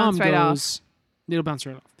 And Tom goes, it'll bounce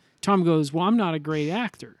right off. Tom goes, well, I'm not a great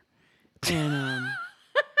actor. And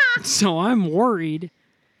so I'm worried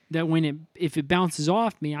that if it bounces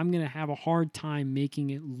off me, I'm going to have a hard time making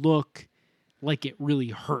it look like it really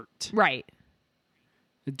hurt. Right.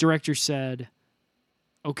 The director said,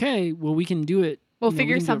 okay, well, we can do it. We'll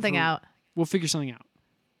figure something out. We'll figure something out.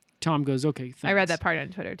 Tom goes, okay, thanks. I read that part on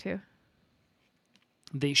Twitter, too.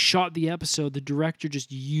 They shot the episode. The director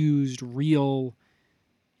just used real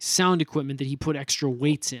sound equipment that he put extra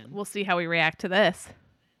weights in. We'll see how we react to this.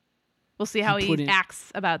 We'll see how he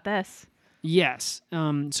acts about this. Yes.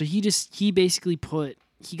 So he basically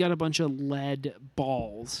he got a bunch of lead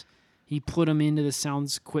balls. He put them into the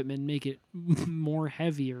sound equipment, make it more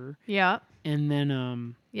heavier. Yeah. And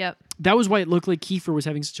then yep. That was why it looked like Kiefer was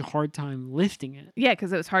having such a hard time lifting it. Yeah,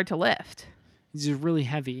 because it was hard to lift. It's really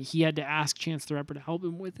heavy. He had to ask Chance the Rapper to help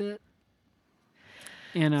him with it.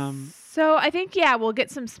 And so I think we'll get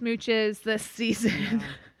some smooches this season. Yeah.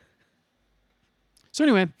 So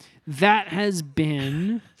anyway, that has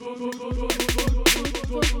been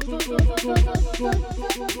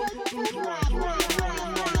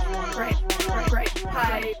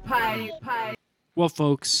Right. Well,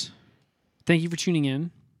 folks, thank you for tuning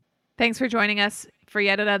in. Thanks for joining us for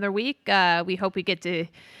yet another week. We hope we get to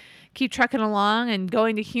keep trucking along and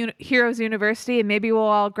going to Heroes University, and maybe we'll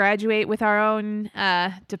all graduate with our own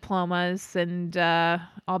diplomas and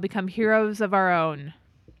all become heroes of our own.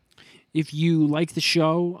 If you like the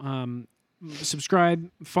show, subscribe,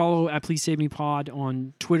 follow at Please Save Me Pod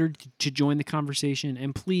on Twitter to join the conversation.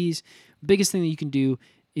 And please, biggest thing that you can do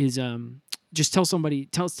is just tell somebody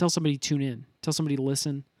to tune in. Tell somebody to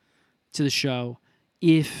listen to the show.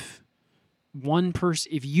 If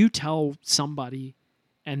you tell somebody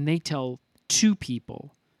and they tell 2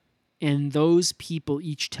 people, and those people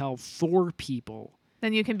each tell 4 people,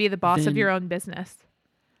 then you can be the boss of your own business.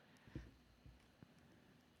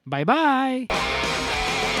 Bye-bye.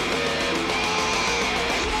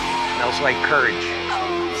 Smells like courage.